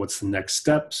think like, what's the next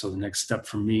step? So the next step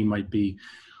for me might be,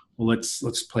 well,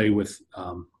 let's play with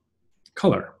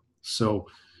color. So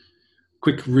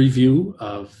quick review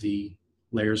of the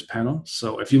layers panel.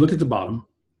 So if you look at the bottom,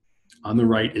 on the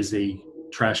right is a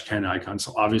trash can icon.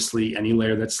 So obviously any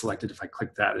layer that's selected, if I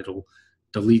click that, it'll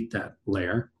delete that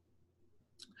layer.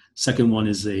 Second one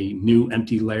is a new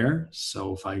empty layer.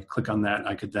 So if I click on that,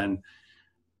 I could then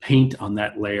paint on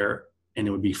that layer and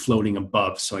it would be floating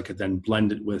above. So I could then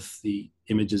blend it with the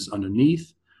images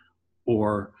underneath,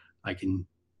 or I can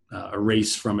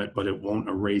erase from it, but it won't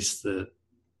erase the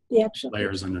actual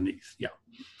layers underneath. Yeah.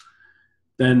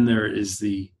 Then there is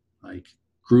the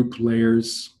group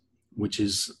layers, which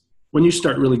is when you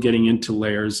start really getting into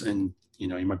layers and You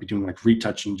know, you might be doing like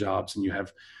retouching jobs and you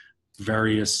have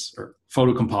various, or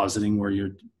photo compositing where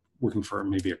you're working for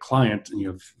maybe a client and you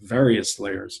have various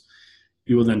layers.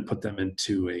 You will then put them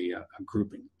into a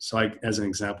grouping. So as an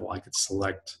example, I could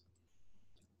select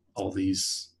all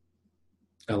these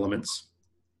elements,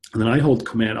 and then I hold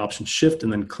Command Option Shift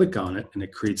and then click on it, and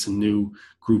it creates a new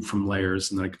group from layers,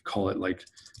 and then I could call it like,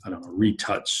 I don't know,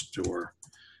 retouched or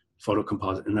photo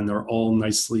composite, and then they're all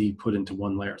nicely put into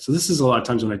one layer. So this is a lot of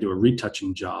times when I do a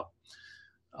retouching job,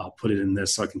 I'll put it in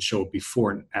this so I can show it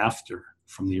before and after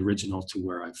from the original to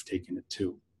where I've taken it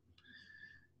to.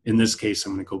 In this case,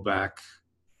 I'm going to go back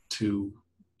to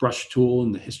brush tool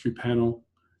in the history panel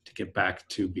to get back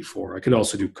to before. I could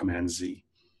also do Command Z.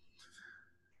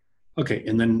 Okay,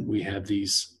 and then we have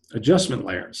these adjustment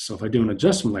layers. So if I do an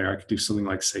adjustment layer, I could do something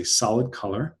like, say, solid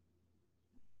color,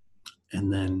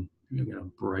 and then you get a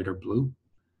brighter blue.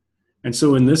 And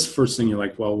so in this first thing, you're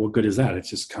like, well, what good is that? It's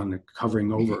just kind of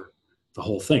covering over the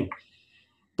whole thing.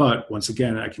 But once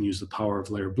again, I can use the power of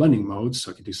layer blending mode.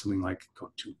 So I could do something like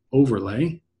go to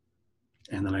overlay,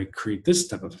 and then I create this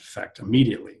type of effect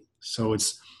immediately. So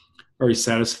it's very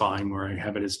satisfying where I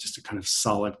have it as just a kind of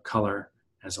solid color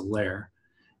as a layer.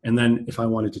 And then if I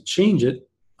wanted to change it,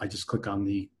 I just click on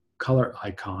the color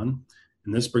icon,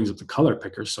 and this brings up the color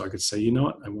picker. So I could say, you know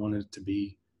what, I want it to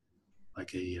be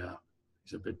like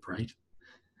it's a bit bright.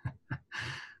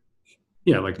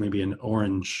 Yeah, like maybe an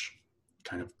orange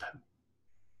kind of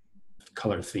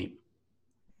color theme.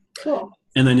 Cool.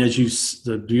 And then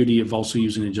the beauty of also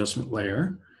using an adjustment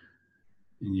layer,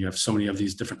 and you have so many of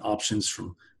these different options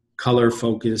from color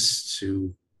focus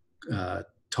to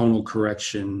tonal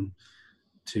correction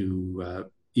to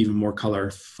even more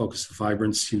color focus,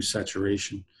 vibrance, hue,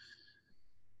 saturation.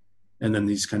 And then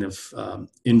these kind of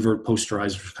invert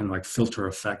posterizers, kind of like filter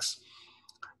effects.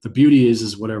 The beauty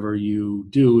is whatever you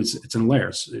do, it's in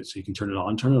layers. So you can turn it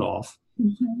on, turn it off.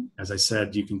 Mm-hmm. As I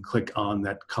said, you can click on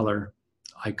that color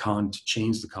icon to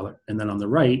change the color. And then on the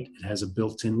right, it has a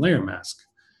built-in layer mask.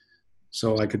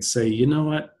 So I could say, you know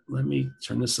what, let me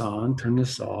turn this on, turn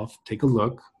this off, take a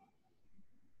look.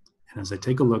 And as I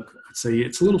take a look, I'd say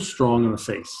it's a little strong on the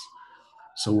face.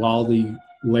 So while the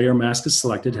layer mask is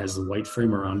selected, it has the white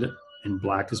frame around it, and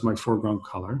black is my foreground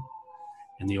color.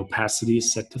 And the opacity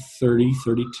is set to 30,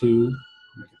 32,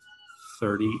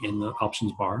 30 in the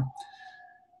options bar.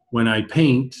 When I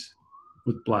paint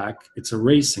with black, it's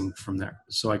erasing from there.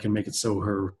 So I can make it so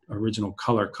her original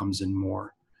color comes in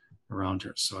more around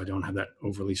her. So I don't have that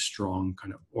overly strong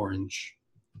kind of orange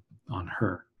on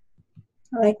her.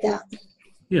 I like that.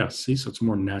 Yeah, see, so it's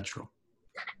more natural.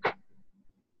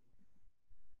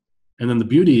 And then the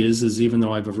beauty is even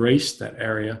though I've erased that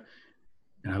area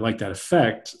and I like that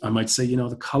effect, I might say, you know,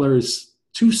 the color is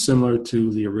too similar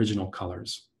to the original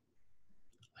colors.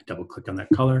 I double click on that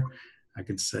color. I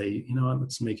could say, you know what,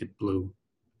 let's make it blue.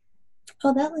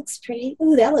 Oh, that looks pretty.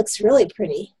 Ooh, that looks really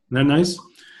pretty. Isn't that nice?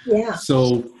 Yeah.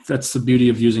 So that's the beauty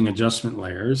of using adjustment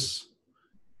layers.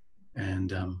 And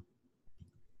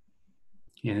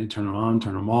turn them on,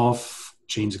 turn them off,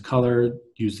 change the color,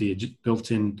 use the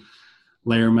built-in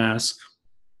layer mask.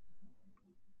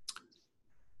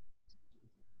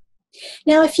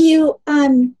 Now, if you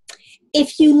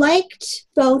liked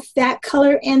both that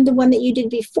color and the one that you did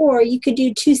before, you could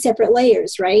do two separate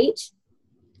layers, right?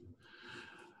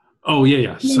 Oh,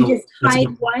 yeah. And so just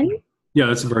hide one? Yeah,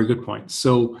 that's a very good point.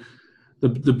 So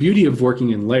the beauty of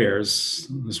working in layers,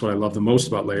 this is what I love the most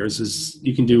about layers, is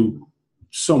you can do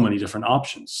so many different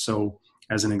options. So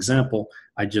as an example,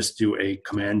 I just do a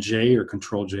Command J or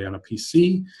Control J on a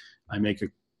PC. I make a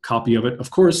copy of it.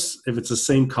 Of course, if it's the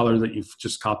same color that you've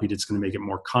just copied, it's going to make it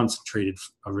more concentrated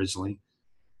originally.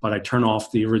 But I turn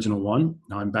off the original one.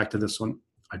 Now I'm back to this one.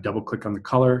 I double click on the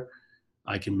color.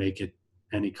 I can make it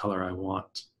any color I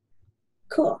want.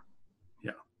 Cool.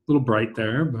 Yeah, a little bright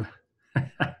there, but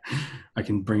I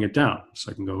can bring it down.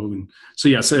 So I can go and so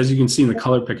yeah, so as you can see in the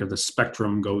color picker, the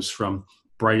spectrum goes from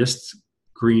brightest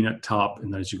green at top,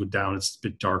 and then as you go down, it's a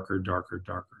bit darker, darker,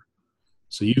 darker.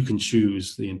 So you can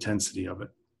choose the intensity of it.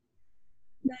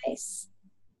 Nice.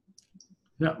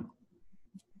 Yeah.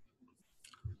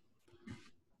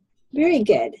 Very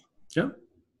good. Yep.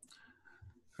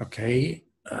 Okay,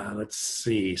 let's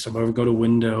see. So if I go to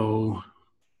window,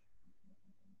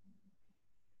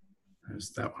 there's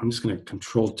that one. I'm just going to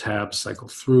Control Tab, cycle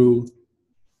through.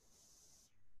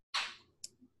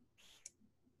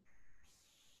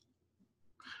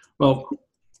 Well,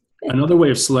 another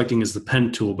way of selecting is the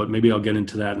pen tool, but maybe I'll get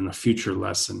into that in a future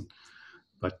lesson.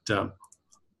 But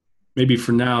maybe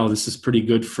for now, this is pretty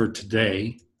good for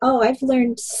today. Oh, I've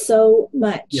learned so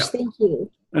much. Yeah. Thank you.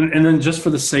 And then just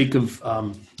for the sake of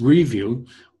review,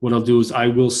 what I'll do is I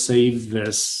will save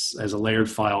this as a layered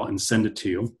file and send it to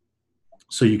you.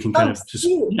 So you can kind of just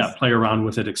play around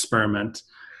with it, experiment.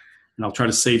 And I'll try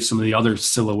to save some of the other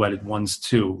silhouetted ones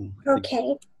too.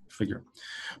 Okay. Figure.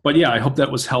 But yeah, I hope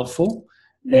that was helpful.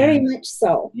 Very much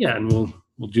so. Yeah, and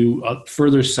we'll do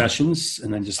further sessions,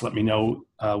 and then just let me know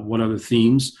what other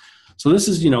themes. So this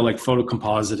is, like photo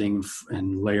compositing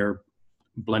and layer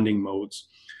blending modes.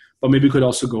 But maybe we could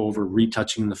also go over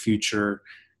retouching in the future.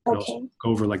 Okay.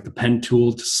 Go over like the pen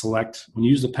tool to select. When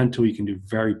you use the pen tool, you can do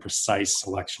very precise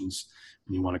selections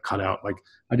when you want to cut out. Like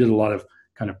I did a lot of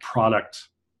kind of product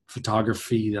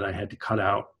photography that I had to cut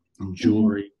out and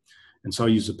jewelry. Mm-hmm. And so I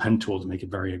use the pen tool to make it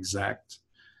very exact.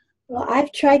 Well,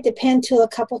 I've tried the pen tool a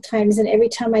couple times, and every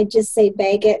time I just say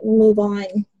bag it and move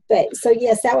on. But so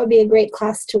yes, that would be a great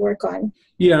class to work on.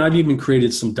 Yeah, and I've even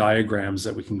created some diagrams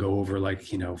that we can go over, like,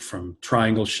 from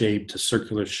triangle shape to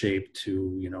circular shape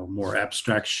to, more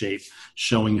abstract shape,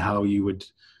 showing how you would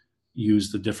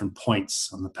use the different points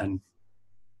on the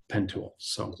pen tool.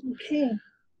 So, okay.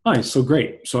 All right, so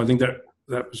great. So I think that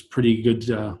was pretty good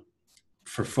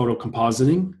for photo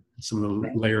compositing, some of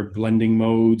the layer blending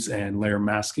modes and layer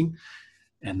masking.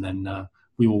 And then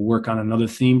we will work on another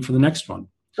theme for the next one.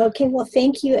 Okay, well,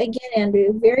 thank you again,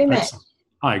 Andrew, very much. Excellent.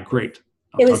 All right, great.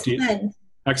 It was fun.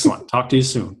 Excellent. Talk to you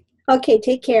soon. Okay,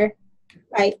 take care.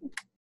 Bye.